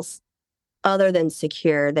styles, other than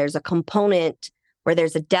secure, there's a component where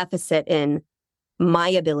there's a deficit in my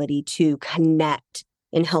ability to connect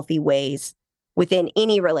in healthy ways within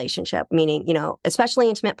any relationship, meaning, especially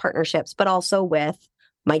intimate partnerships, but also with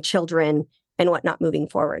my children and whatnot moving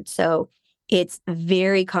forward. So it's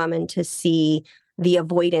very common to see the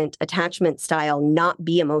avoidant attachment style not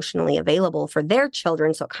be emotionally available for their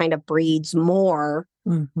children. So it kind of breeds more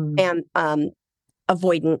and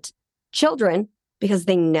avoidant children because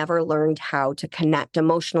they never learned how to connect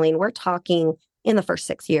emotionally. And we're talking in the first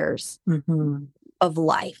 6 years of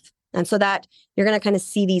life. And so that you're going to kind of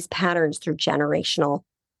see these patterns through generational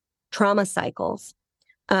trauma cycles.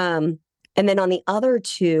 And then on the other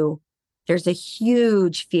two, there's a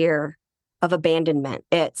huge fear of abandonment.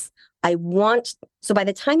 So by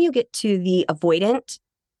the time you get to the avoidant,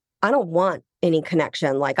 I don't want any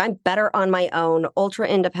connection. Like, I'm better on my own. Ultra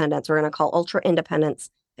independence, we're going to call ultra independence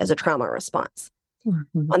as a trauma response.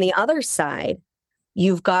 On the other side,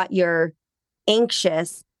 you've got your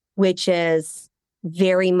anxious, which is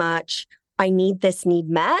very much, I need this need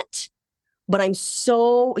met, but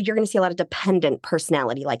you're going to see a lot of dependent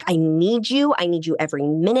personality. Like, I need you every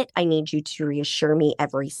minute. I need you to reassure me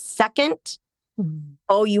every second.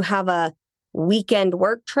 Oh, you have a weekend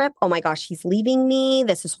work trip. Oh my gosh, he's leaving me.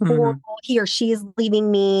 This is horrible. He or she is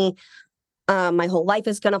leaving me. My whole life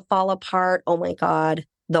is going to fall apart. Oh my God,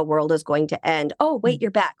 the world is going to end. Oh, wait,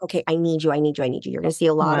 you're back. Okay, I need you. You're going to see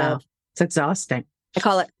a lot of... It's exhausting. I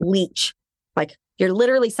call it leech. Like, you're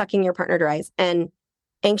literally sucking your partner dry. And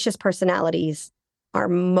anxious personalities or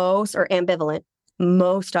ambivalent,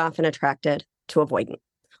 most often attracted to avoidant.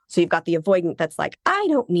 So you've got the avoidant that's like, I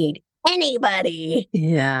don't need anybody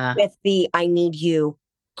Yeah. with the I need you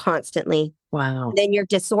constantly. Wow. Then your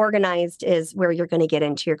disorganized is where you're going to get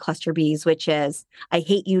into your cluster Bs, which is I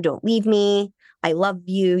hate you, don't leave me. I love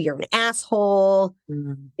you, you're an asshole.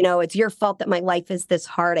 Mm. It's your fault that my life is this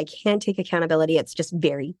hard. I can't take accountability. It's just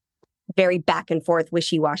very, very back and forth,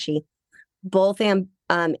 wishy-washy. Both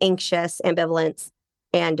anxious, ambivalence,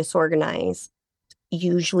 and disorganized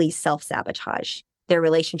usually self-sabotage their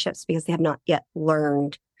relationships because they have not yet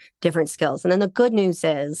learned different skills. And then the good news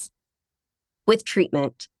is with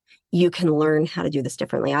treatment, you can learn how to do this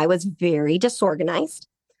differently. I was very disorganized.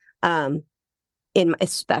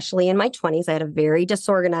 Especially in my 20s, I had a very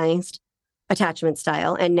disorganized attachment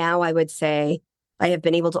style. And now I would say I have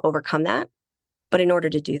been able to overcome that. But in order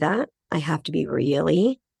to do that, I have to be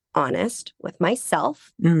really honest with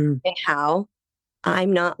myself and how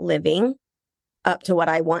I'm not living up to what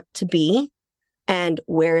I want to be and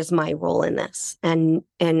where's my role in this. And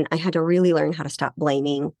I had to really learn how to stop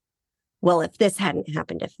blaming. Well, if this hadn't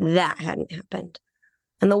happened, if that hadn't happened.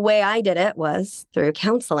 And the way I did it was through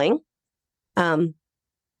counseling.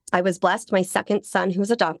 I was blessed. My second son, who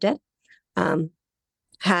was adopted,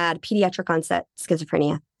 had pediatric onset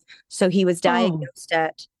schizophrenia. So he was diagnosed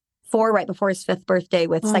at 4, right before his 5th birthday,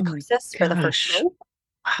 with psychosis for the first time.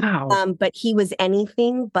 Wow. But he was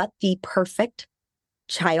anything but the perfect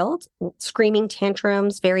child, screaming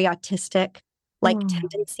tantrums, very autistic like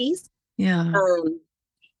tendencies. Yeah.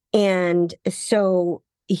 And so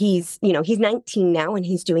he's 19 now and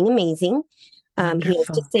he's doing amazing. He is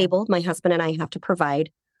disabled. My husband and I have to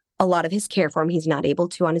provide a lot of his care for him. He's not able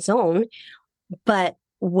to on his own. But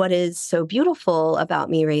what is so beautiful about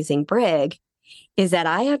me raising Brig is that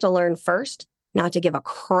I had to learn first not to give a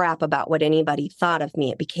crap about what anybody thought of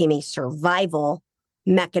me. It became a survival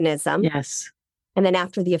mechanism. Yes. And then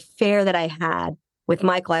after the affair that I had with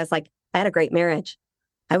Michael, I was like, I had a great marriage.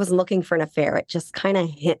 I wasn't looking for an affair. It just kind of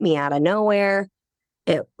hit me out of nowhere.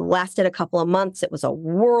 It lasted a couple of months. It was a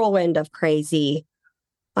whirlwind of crazy.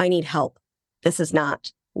 I need help. This is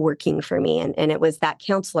not working for me. And it was that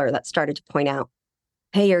counselor that started to point out,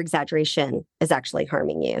 hey, your exaggeration is actually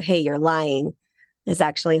harming you. Hey, your lying is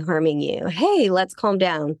actually harming you. Hey, let's calm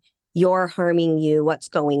down. You're harming you. What's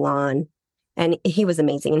going on? And he was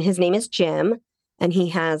amazing. And his name is Jim. And he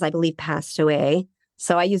has, I believe, passed away.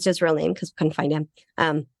 So I used his real name because we couldn't find him.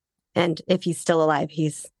 And if he's still alive,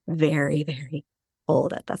 he's very, very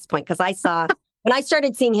old at this point. Because when I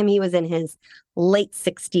started seeing him, he was in his late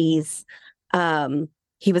 60s.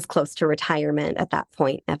 He was close to retirement at that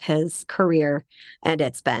point of his career. And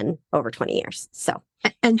it's been over 20 years. So.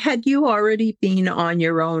 And had you already been on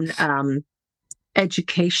your own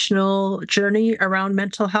educational journey around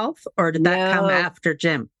mental health, or did that come after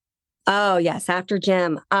Jim? Oh, yes, after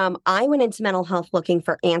Jim. I went into mental health looking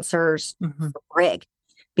for answers for Brig,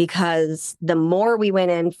 because the more we went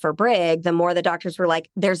in for Brig, the more the doctors were like,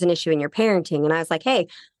 there's an issue in your parenting. And I was like, hey,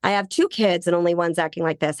 I have 2 kids and only one's acting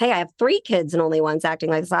like this. Hey, I have 3 kids and only one's acting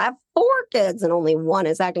like this. I have 4 kids and only one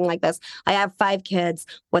is acting like this. I have 5 kids.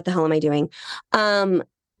 What the hell am I doing?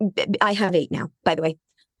 I have 8 now, by the way.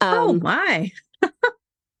 Oh, my.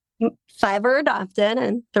 5 are adopted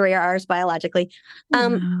and 3 are ours biologically.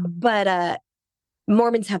 But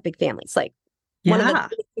Mormons have big families. Like, one of the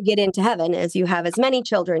things to get into heaven is you have as many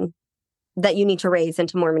children that you need to raise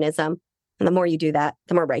into Mormonism. And the more you do that,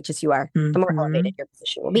 the more righteous you are, the more elevated your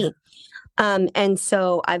position will be. And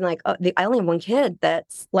so I'm like, I only have 1 kid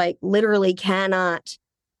that's like literally cannot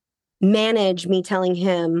manage me telling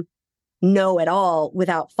him no at all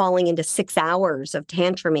without falling into 6 hours of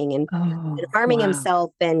tantruming and harming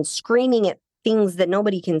himself and screaming at things that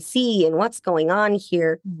nobody can see and what's going on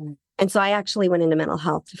here. And so I actually went into mental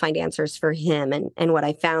health to find answers for him. And what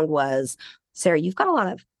I found was, Sarah, you've got a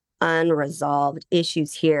lot of unresolved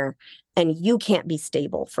issues here, and you can't be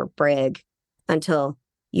stable for Brig until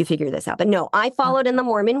you figure this out. But no, I followed in the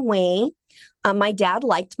Mormon way. My dad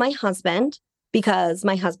liked my husband because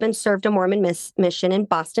my husband served a Mormon mission in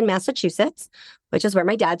Boston, Massachusetts, which is where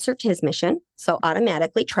my dad served his mission. So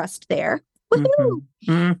automatically trust there. Woohoo!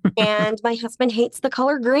 And my husband hates the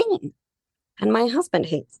color green. And my husband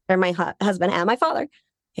husband and my father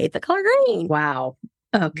hate the color green. Wow.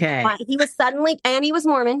 Okay. He was and he was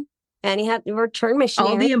Mormon, and he had returned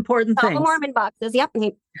missionary. All the important things. All the Mormon boxes. Yep.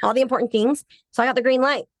 All the important things. So I got the green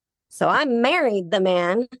light. So I married the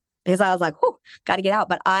man because I was like, whew, got to get out.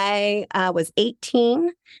 But I was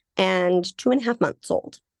 18 and 2.5 months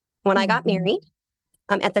old when I got married.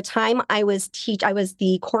 At the time, I was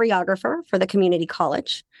the choreographer for the community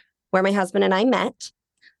college where my husband and I met.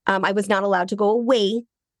 I was not allowed to go away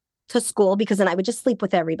to school because then I would just sleep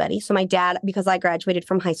with everybody. So my dad, because I graduated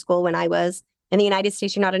from high school when I was In the United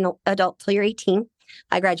States, you're not an adult till you're 18.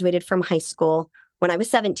 I graduated from high school when I was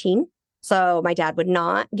 17. So my dad would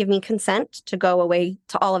not give me consent to go away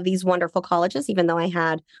to all of these wonderful colleges, even though I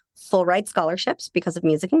had full ride scholarships because of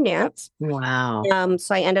music and dance. Wow.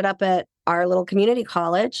 So I ended up at our little community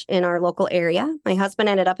college in our local area. My husband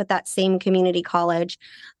ended up at that same community college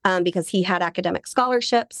because he had academic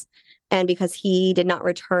scholarships and because he did not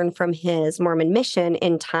return from his Mormon mission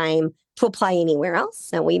in time to apply anywhere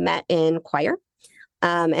else. And we met in choir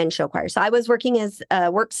and show choir. So I was working as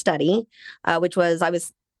a work study, which was I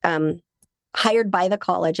was hired by the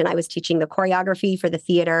college, and I was teaching the choreography for the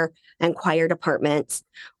theater and choir departments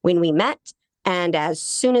when we met. And as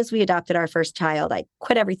soon as we adopted our first child, I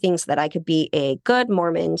quit everything so that I could be a good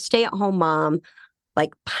Mormon stay-at-home mom,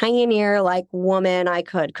 like pioneer, like woman. I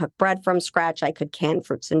could cook bread from scratch. I could can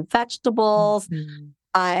fruits and vegetables.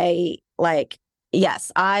 I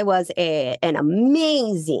was an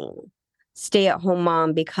amazing stay-at-home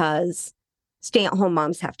mom, because stay-at-home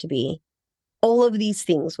moms have to be all of these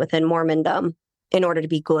things within Mormondom in order to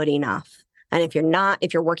be good enough. And if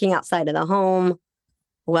you're working outside of the home,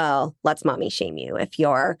 well, let's mommy shame you. If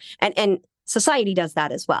you're, and society does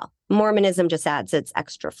that as well. Mormonism just adds its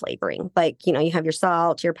extra flavoring. Like, you have your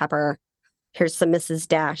salt, your pepper, here's some Mrs.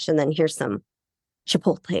 Dash, and then here's some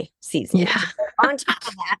Chipotle seasoning. Yeah. On top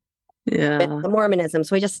of that, Yeah. the Mormonism.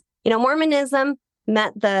 So we just, Mormonism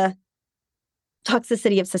met the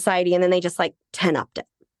toxicity of society, and then they just 10-upped it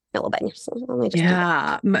a little bit. So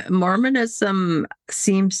yeah. Mormonism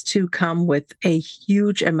seems to come with a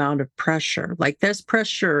huge amount of pressure. Like, there's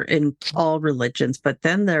pressure in all religions, but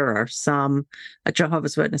then there are some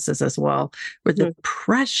Jehovah's Witnesses as well, where the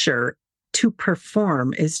pressure to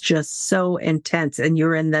perform is just so intense. And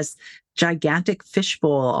you're in this gigantic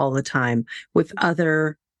fishbowl all the time with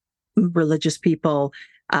other religious people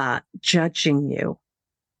judging you.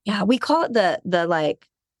 Yeah, we call it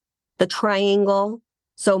the triangle.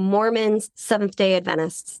 So Mormons, Seventh-day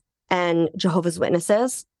Adventists, and Jehovah's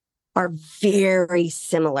Witnesses are very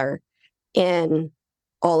similar in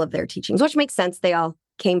all of their teachings, which makes sense. They all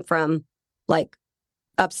came from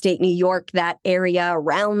upstate New York, that area,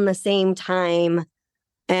 around the same time,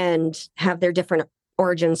 and have their different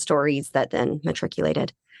origin stories that then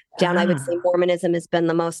matriculated down. I would say Mormonism has been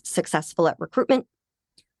the most successful at recruitment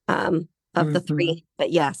of the three.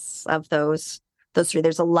 But yes, of those three,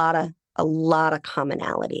 there's a lot of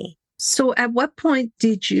commonality. So at what point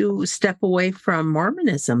did you step away from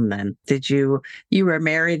Mormonism then? You were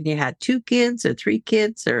married and you had 2 kids or 3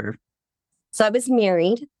 kids, or? So I was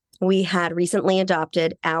married. We had recently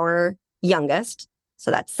adopted our youngest.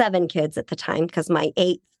 So that's 7 kids at the time, because my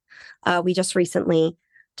 8th, we just recently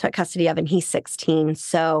took custody of, and he's 16.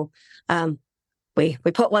 So we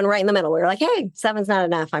put one right in the middle. We were like, hey, 7's not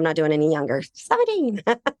enough. I'm not doing any younger. 17.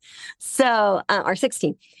 So, or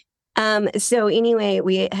 16. So anyway,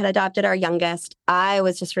 we had adopted our youngest. I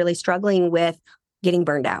was just really struggling with getting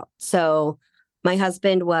burned out. So my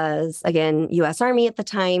husband was, again, U.S. Army at the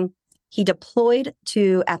time. He deployed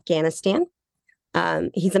to Afghanistan.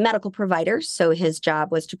 He's a medical provider, so his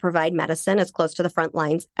job was to provide medicine as close to the front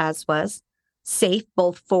lines as was safe,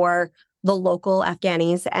 both for the local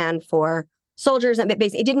Afghanis and for soldiers. And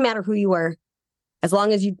basically, it didn't matter who you were, as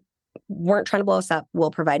long as you weren't trying to blow us up,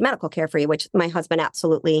 we'll provide medical care for you, which my husband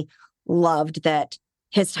absolutely loved. That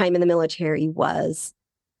his time in the military was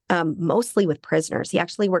mostly with prisoners. He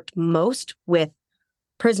actually worked most with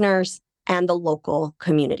prisoners and the local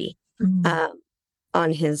community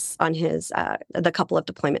on his the couple of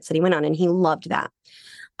deployments that he went on, and he loved that.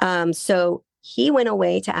 So he went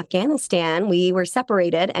away to Afghanistan. We were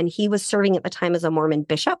separated, and he was serving at the time as a Mormon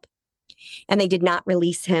bishop, and they did not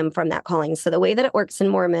release him from that calling. So the way that it works in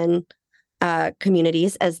Mormon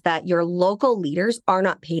communities is that your local leaders are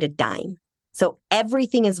not paid a dime. So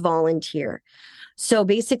everything is volunteer. So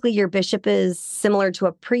basically, your bishop is similar to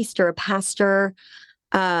a priest or a pastor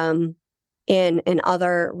in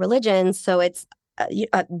other religions. So it's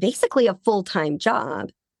basically a full-time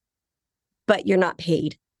job, but you're not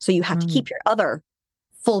paid. So you have to keep your other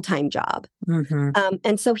full-time job.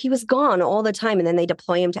 And so he was gone all the time. And then they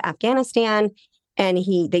deploy him to Afghanistan, and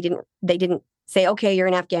they didn't say, okay, you're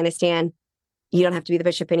in Afghanistan, you don't have to be the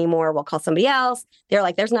bishop anymore, we'll call somebody else. They're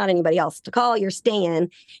like, there's not anybody else to call, you're staying.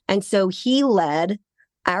 And so he led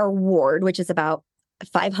our ward, which is about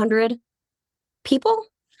 500 people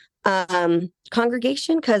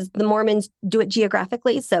congregation, because the Mormons do it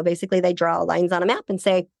geographically. So basically they draw lines on a map and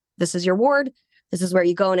say, this is your ward, this is where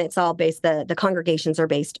you go. And it's all based, the congregations are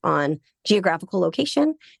based on geographical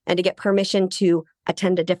location. And to get permission to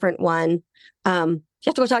attend a different one, you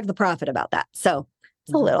have to go talk to the prophet about that. So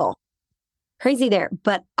it's a little crazy there.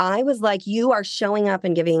 But I was like, you are showing up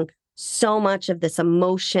and giving so much of this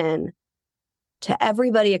emotion to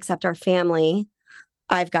everybody except our family.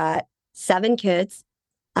 I've got 7 kids.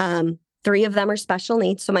 3 of them are special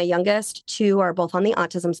needs. So my youngest 2 are both on the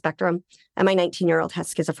autism spectrum, and my 19-year-old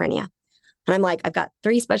has schizophrenia. And I'm like, I've got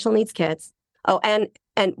 3 special needs kids. Oh, and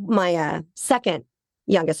my second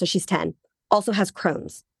youngest, so she's 10, also has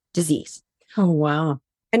Crohn's disease. Oh, wow.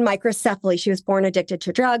 And microcephaly. She was born addicted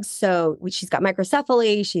to drugs. So she's got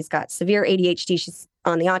microcephaly. She's got severe ADHD. She's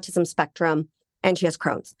on the autism spectrum, and she has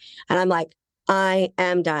Crohn's. And I'm like, I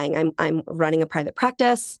am dying. I'm running a private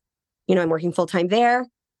practice. I'm working full time there.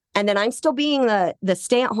 And then I'm still being the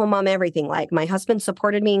stay-at-home mom, everything. Like, my husband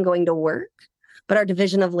supported me in going to work, but our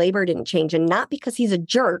division of labor didn't change. And not because he's a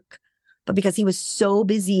jerk, but because he was so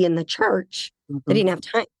busy in the church that he didn't have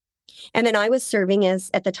time. And then I was serving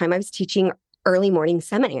at the time I was teaching early morning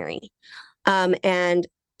seminary, and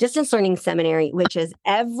distance learning seminary, which is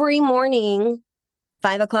every morning,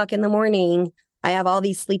 5:00 in the morning, I have all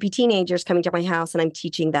these sleepy teenagers coming to my house, and I'm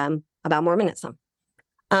teaching them about Mormonism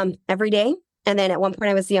every day. And then at one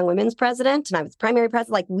point I was the young women's president, and I was primary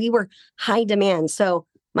president. Like, we were high demand. So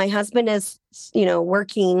my husband is,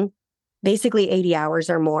 working basically 80 hours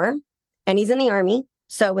or more, and he's in the Army.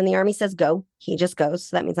 So when the Army says go, he just goes.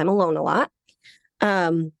 So that means I'm alone a lot.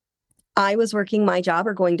 I was working my job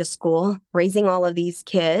or going to school, raising all of these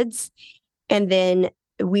kids. And then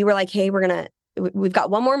we were like, hey, we've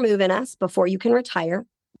got one more move in us before you can retire.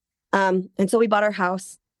 And so we bought our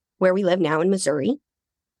house where we live now in Missouri.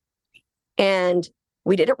 And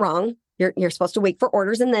we did it wrong. You're supposed to wait for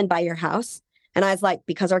orders and then buy your house. And I was like,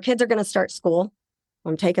 because our kids are going to start school,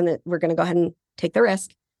 we're going to go ahead and take the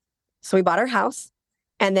risk. So we bought our house,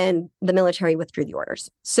 and then the military withdrew the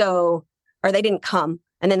orders. Or they didn't come.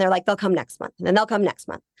 And then they're like, they'll come next month. And then they'll come next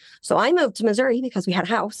month. So I moved to Missouri because we had a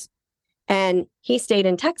house, and he stayed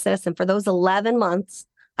in Texas. And for those 11 months,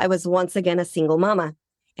 I was once again a single mama,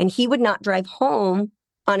 and he would not drive home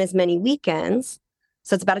on as many weekends.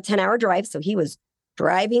 So it's about a 10-hour drive. So he was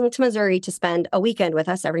driving to Missouri to spend a weekend with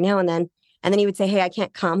us every now and then. And then he would say, hey, I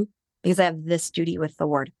can't come because I have this duty with the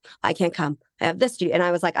ward. I can't come. I have this duty. And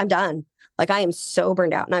I was like, I'm done. Like, I am so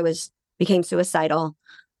burned out. And I became suicidal.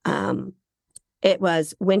 It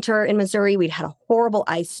was winter in Missouri. We'd had a horrible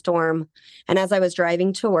ice storm. And as I was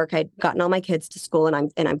driving to work, I'd gotten all my kids to school,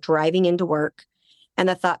 and I'm driving into work. And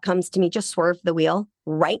the thought comes to me, just swerve the wheel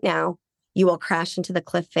right now. You will crash into the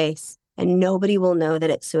cliff face, and nobody will know that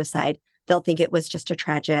it's suicide. They'll think it was just a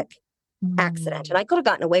tragic accident. And I could have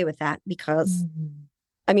gotten away with that because,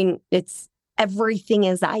 it's everything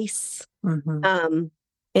is ice in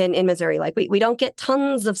Missouri. Like, we don't get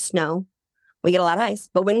tons of snow. We get a lot of ice.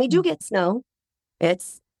 But when we do get snow,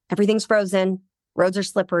 everything's frozen. Roads are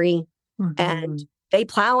slippery, and they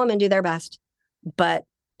plow them and do their best. But,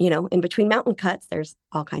 in between mountain cuts, there's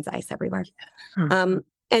all kinds of ice everywhere.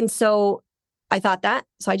 And so I thought that.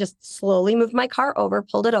 So I just slowly moved my car over,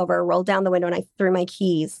 pulled it over, rolled down the window, and I threw my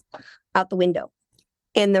keys out the window.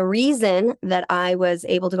 And the reason that I was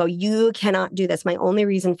able to go, you cannot do this. My only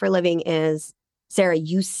reason for living is, Sarah,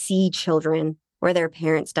 you see children where their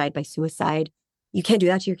parents died by suicide. You can't do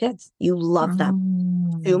that to your kids. You love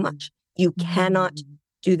them too much. You cannot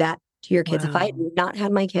do that to your kids. Wow. If I had not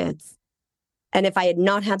had my kids, and if I had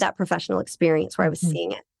not had that professional experience where I was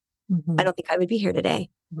seeing it, I don't think I would be here today.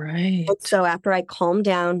 Right. And so after I calmed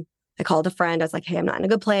down, I called a friend. I was like, hey, I'm not in a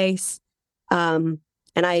good place. And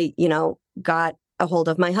I, got a hold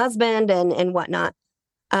of my husband and whatnot.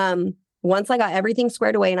 Once I got everything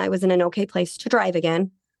squared away and I was in an okay place to drive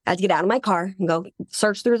again, I had to get out of my car and go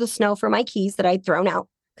search through the snow for my keys that I'd thrown out,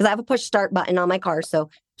 because I have a push start button on my car. So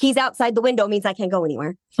keys outside the window means I can't go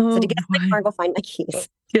anywhere. So to get out of my car and go find my keys.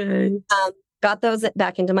 Okay. Got those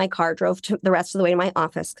back into my car, drove the rest of the way to my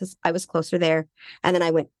office because I was closer there. And then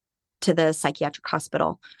I went to the psychiatric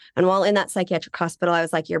hospital. And while in that psychiatric hospital, I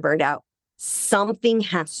was like, you're burned out. Something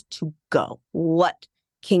has to go. What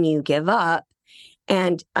can you give up?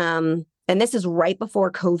 And this is right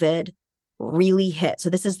before COVID really hit. So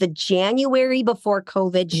this is the January before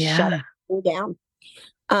COVID shut it down.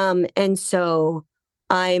 And so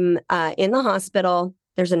I'm in the hospital.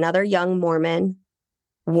 There's another young Mormon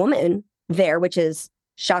woman there, which is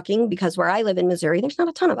shocking because where I live in Missouri, there's not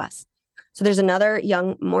a ton of us. So there's another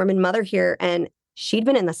young Mormon mother here, and she'd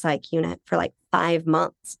been in the psych unit for like 5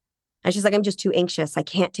 months. And she's like, I'm just too anxious. I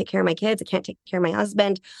can't take care of my kids. I can't take care of my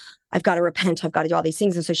husband. I've got to repent. I've got to do all these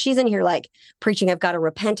things. And so she's in here like preaching, I've got to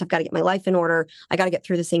repent. I've got to get my life in order. I got to get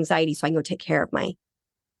through this anxiety so I can go take care of my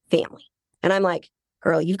family. And I'm like,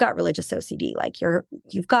 girl, you've got religious OCD. Like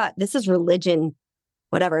you've got, this is religion,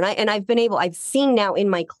 whatever. And I've seen now in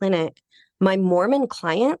my clinic, My Mormon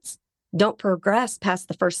clients don't progress past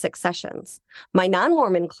the first 6 sessions. My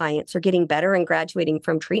non-Mormon clients are getting better and graduating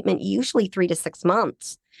from treatment usually 3 to 6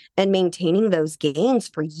 months and maintaining those gains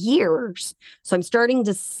for years. So I'm starting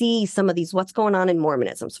to see some of these, what's going on in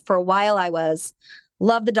Mormonism. So for a while I was,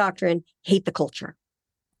 love the doctrine, hate the culture.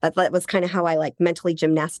 That was kind of how I like mentally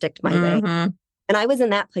gymnasticked my way. And I was in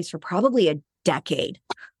that place for probably a decade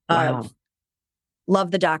of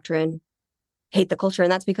love the doctrine, hate the culture.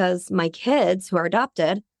 And that's because my kids who are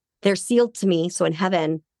adopted, they're sealed to me. So in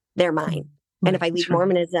heaven, they're mine. And if I leave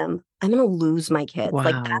Mormonism, I'm going to lose my kids.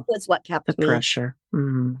 Like that was what kept the me pressure.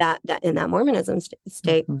 That in that Mormonism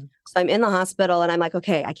state. So I'm in the hospital and I'm like,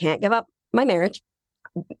 okay, I can't give up my marriage,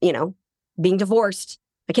 being divorced.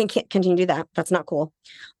 I can't continue to do that. That's not cool.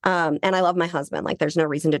 And I love my husband. Like there's no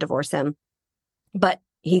reason to divorce him, but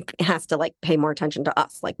he has to like pay more attention to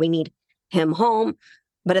us. Like we need him home.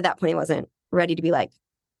 But at that point, I wasn't ready to be like,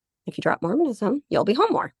 if you drop Mormonism, you'll be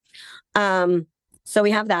home more. So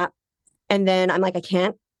we have that. And then I'm like, I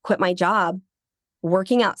can't quit my job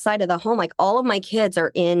working outside of the home. Like all of my kids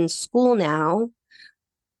are in school now.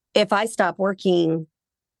 If I stop working,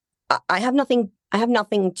 I have nothing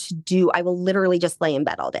to do. I will literally just lay in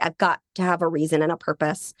bed all day. I've got to have a reason and a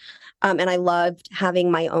purpose. And I loved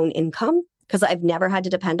having my own income because I've never had to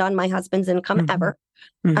depend on my husband's income ever.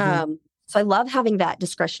 So I love having that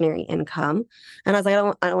discretionary income. And I was like,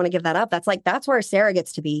 I don't want to give that up. That's where Sarah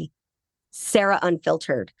gets to be Sarah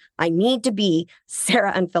Unfiltered. I need to be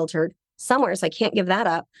Sarah Unfiltered somewhere. So I can't give that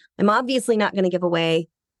up. I'm obviously not going to give away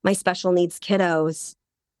my special needs kiddos.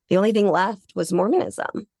 The only thing left was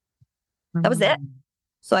Mormonism. That was it.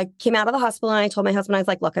 So I came out of the hospital and I told my husband, I was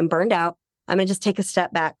like, look, I'm burned out. I'm going to just take a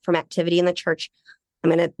step back from activity in the church. I'm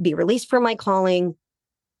going to be released from my calling.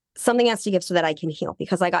 Something has to give so that I can heal,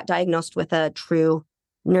 because I got diagnosed with a true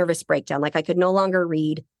nervous breakdown. Like I could no longer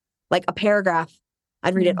read like a paragraph.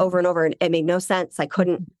 I'd read it over and over and it made no sense. I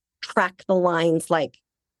couldn't track the lines. Like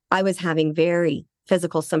I was having very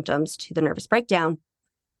physical symptoms to the nervous breakdown.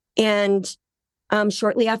 And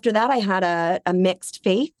shortly after that, I had a mixed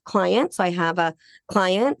faith client. So I have a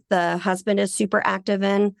client, the husband is super active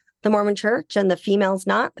in the Mormon church and the female's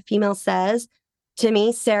not. The female says to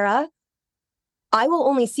me, Sarah, I will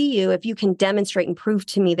only see you if you can demonstrate and prove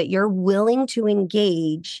to me that you're willing to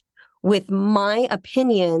engage with my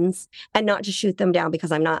opinions and not just shoot them down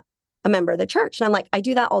because I'm not a member of the church. And I'm like, I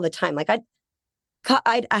do that all the time. Like I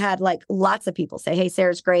had like lots of people say, hey,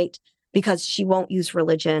 Sarah's great because she won't use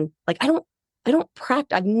religion. Like I don't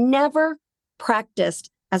practice. I've never practiced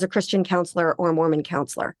as a Christian counselor or a Mormon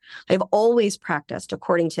counselor. I've always practiced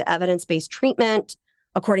according to evidence-based treatment,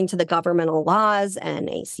 according to the governmental laws and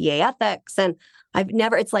ACA ethics. And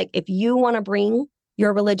it's like, if you want to bring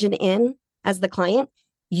your religion in as the client,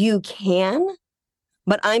 you can,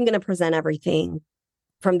 but I'm going to present everything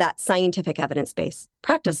from that scientific evidence-based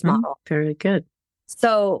practice model. Very good.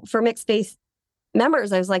 So for mixed faith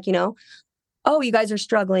members, I was like, oh, you guys are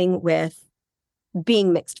struggling with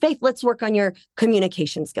being mixed faith. Let's work on your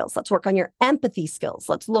communication skills. Let's work on your empathy skills.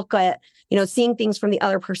 Let's look at, seeing things from the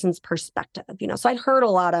other person's perspective. So I'd heard a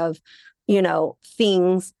lot of,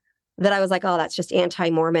 things that I was like, oh, that's just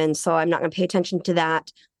anti-Mormon. So I'm not going to pay attention to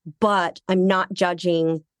that. But I'm not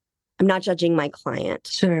judging my client.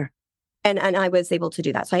 Sure. And I was able to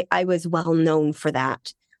do that. So I was well known for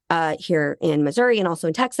that here in Missouri and also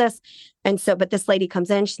in Texas. And so, but this lady comes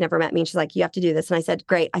in, she's never met me, and she's like, you have to do this. And I said,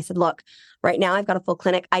 great. I said, look, right now I've got a full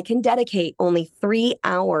clinic. I can dedicate only 3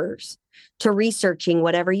 hours to researching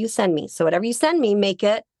whatever you send me. So whatever you send me, make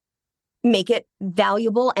it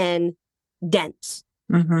valuable and dense,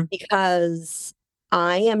 because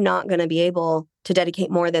I am not going to be able to dedicate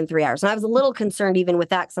more than 3 hours. And I was a little concerned even with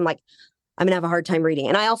that, because I'm like, I'm going to have a hard time reading.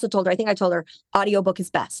 And I also told her, I think I told her audiobook is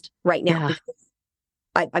best right now,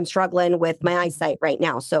 because I'm struggling with my eyesight right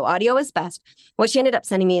now. So audio is best. What she ended up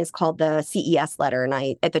sending me is called the CES letter.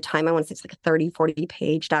 And at the time, I want to say it's like a 30, 40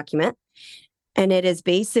 page document. And it is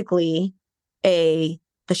basically the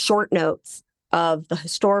short notes of the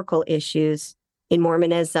historical issues in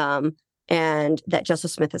Mormonism, and that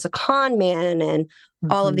Joseph Smith is a con man and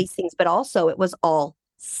all of these things. But also it was all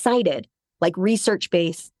cited, like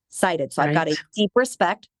research-based cited. So I've got a deep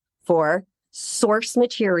respect for source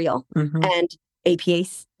material and APA,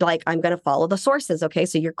 like I'm going to follow the sources. Okay,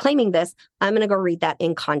 so you're claiming this. I'm going to go read that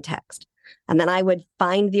in context. And then I would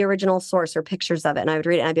find the original source or pictures of it, and I would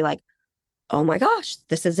read it and I'd be like, oh my gosh,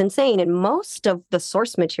 this is insane. And most of the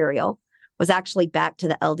source material was actually back to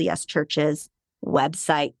the LDS Church's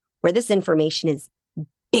website, where this information is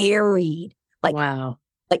buried. Like, wow,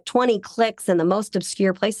 like 20 clicks in the most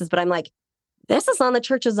obscure places. But I'm like, this is on the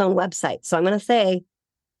church's own website. So I'm going to say,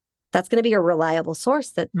 that's going to be a reliable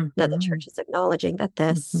source that the Mhm. church is acknowledging that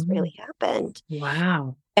this really happened.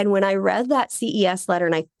 Wow. And when I read that CES letter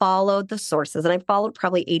and I followed the sources, and I followed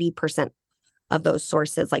probably 80% of those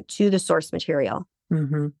sources, like to the source material,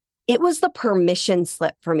 Mm-hmm. it was the permission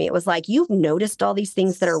slip for me. It was like, you've noticed all these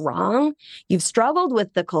things that are wrong. You've struggled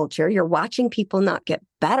with the culture. You're watching people not get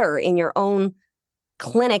better in your own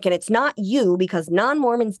clinic. And it's not you, because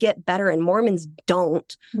non-Mormons get better and Mormons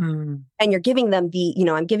don't. Mm. And you're giving them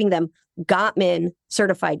I'm giving them Gottman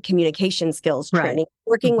certified communication skills training,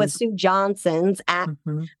 working with Sue Johnson's at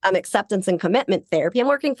acceptance and commitment therapy. I'm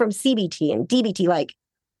working from CBT and DBT. Like,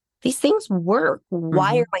 these things work.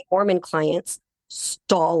 Why are my Mormon clients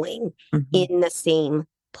stalling in the same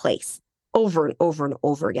place over and over and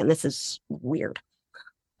over again? This is weird.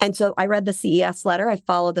 And so I read the CES letter. I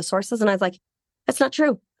followed the sources and I was like, that's not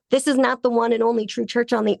true. This is not the one and only true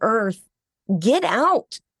church on the earth. Get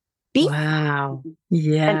out. Wow.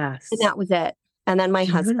 Yes. And that was it. And then my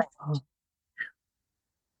husband.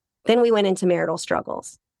 Then we went into marital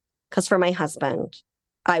struggles. Because for my husband,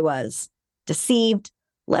 I was deceived,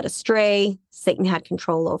 led astray. Satan had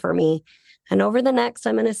control over me. And over the next,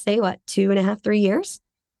 I'm going to say, 2.5, 3 years,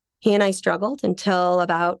 he and I struggled until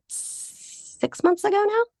about 6 months ago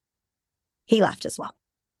now. He left as well.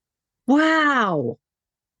 Wow.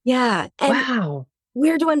 Yeah. And wow.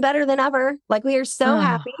 We're doing better than ever. Like, we are so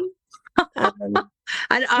happy. And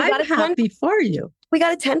I'm happy for you. We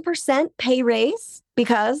got a 10% pay raise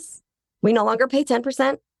because we no longer pay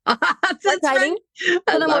 10%. That's right.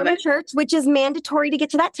 For the Mormon church, which is mandatory to get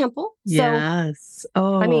to that temple. Yes.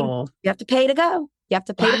 Oh, I mean, you have to pay to go. You have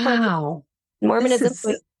to pay to purchase. Mormonism,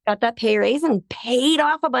 we got that pay raise and paid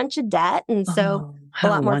off a bunch of debt, and so a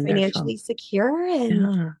lot more financially secure.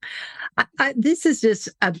 And this is just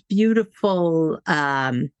a beautiful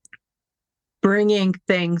bringing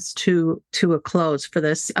things to a close for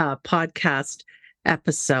this podcast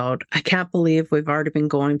episode. I can't believe we've already been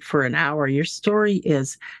going for an hour. Your story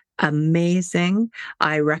is amazing.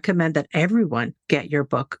 I recommend that everyone get your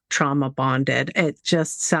book, Trauma Bonded. It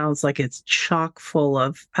just sounds like it's chock full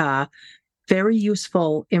of very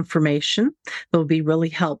useful information that will be really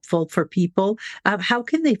helpful for people. How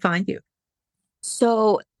can they find you?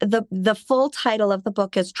 So the full title of the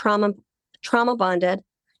book is Trauma Bonded,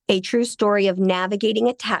 A True Story of Navigating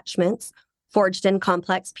Attachments Forged in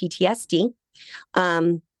Complex PTSD.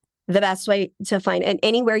 The best way to find it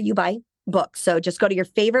anywhere you buy books. So just go to your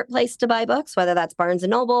favorite place to buy books, whether that's Barnes &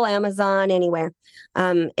 Noble, Amazon, anywhere.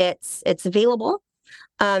 It's available.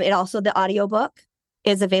 It also, the audiobook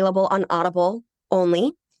is available on Audible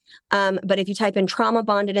only. But if you type in Trauma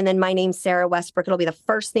Bonded and then my name, Sarah Westbrook, it'll be the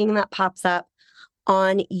first thing that pops up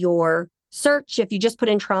on your search. If you just put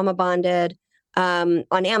in Trauma Bonded on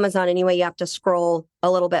Amazon anyway, you have to scroll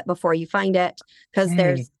a little bit before you find it, because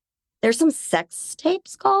there's some sex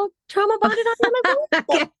tapes called Trauma Bonded on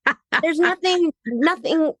Amazon. There's nothing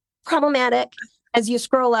problematic as you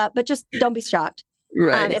scroll up, but just don't be shocked.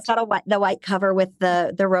 Right. It's got the white cover with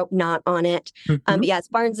the rope knot on it. But yeah, it's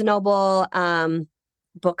Barnes & Noble,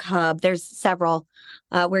 Book Hub. There's several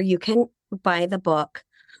where you can buy the book.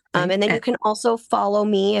 And then you can also follow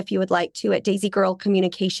me if you would like to at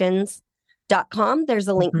daisygirlcommunications.com. There's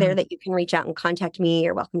a link there that you can reach out and contact me.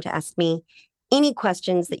 You're welcome to ask me any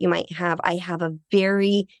questions that you might have. I have a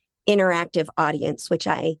very interactive audience, which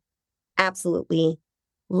I absolutely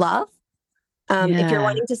love. If you're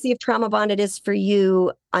wanting to see if Trauma Bonded is for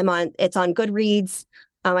you, it's on Goodreads.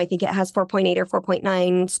 I think it has 4.8 or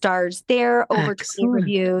 4.9 stars there, over 20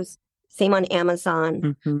 reviews. Same on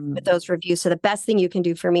Amazon with those reviews. So the best thing you can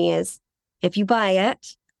do for me is, if you buy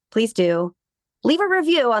it, please do leave a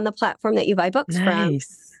review on the platform that you buy books from.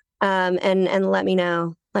 And let me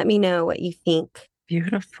know. Let me know what you think.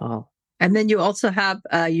 Beautiful. And then you also have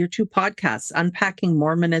your 2 podcasts, Unpacking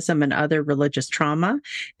Mormonism and Other Religious Trauma,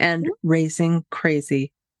 and Raising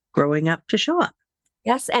Crazy, Growing Up to Show Up.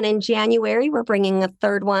 Yes. And in January, we're bringing a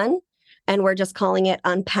 3rd one, and we're just calling it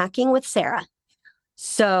Unpacking with Sarah.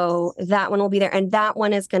 So that one will be there. And that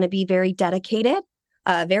one is going to be very dedicated,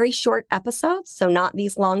 very short episodes. So not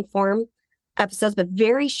these long form episodes, but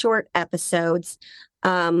very short episodes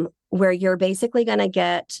where you're basically going to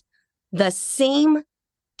get the same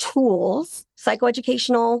tools,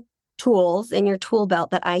 psychoeducational tools in your tool belt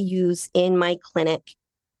that I use in my clinic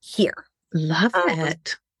here. Love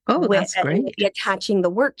it. Oh, that's great. Attaching the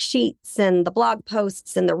worksheets and the blog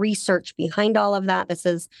posts and the research behind all of that. This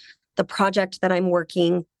is the project that I'm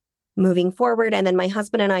working moving forward. And then my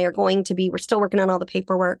husband and I are we're still working on all the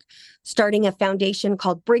paperwork, starting a foundation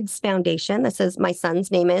called Briggs Foundation. My son's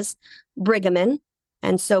name is Brigham.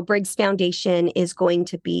 And so Briggs Foundation is going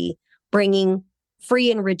to be bringing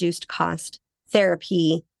free and reduced cost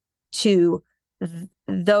therapy to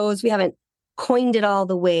those, we haven't coined it all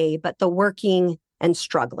the way, but the working and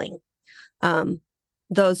struggling.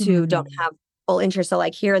 Those who don't have full insurance. So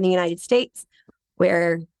like here in the United States,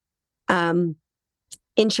 where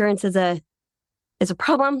insurance is a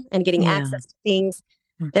problem and getting access to things,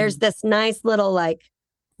 there's this nice little like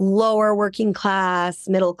lower working class,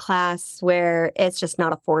 middle class, where it's just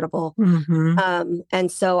not affordable.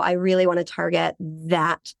 And so I really want to target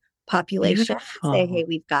that population. Say, hey,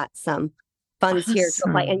 we've got some funds here to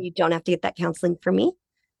apply, and you don't have to get that counseling from me.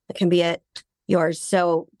 It can be at yours.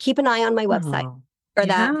 So keep an eye on my website for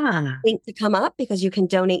that link to come up, because you can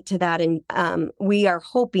donate to that. And we are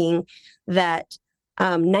hoping that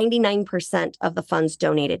 99% of the funds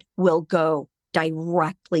donated will go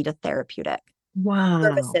directly to therapeutic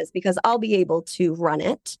services, because I'll be able to run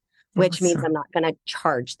it, which means I'm not going to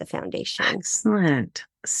charge the foundation. Excellent.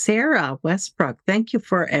 Sarah Westbrook, thank you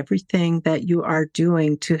for everything that you are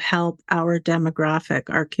doing to help our demographic,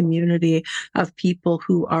 our community of people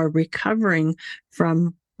who are recovering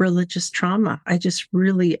from religious trauma. I just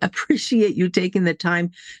really appreciate you taking the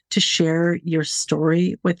time to share your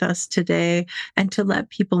story with us today, and to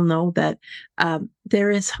let people know that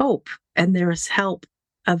there is hope and there is help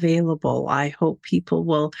available. I hope people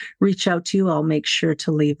will reach out to you. I'll make sure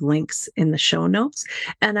to leave links in the show notes.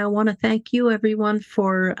 And I want to thank you, everyone,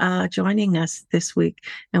 for joining us this week.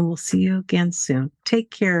 And we'll see you again soon.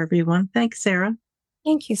 Take care, everyone. Thanks, Sarah.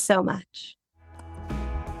 Thank you so much.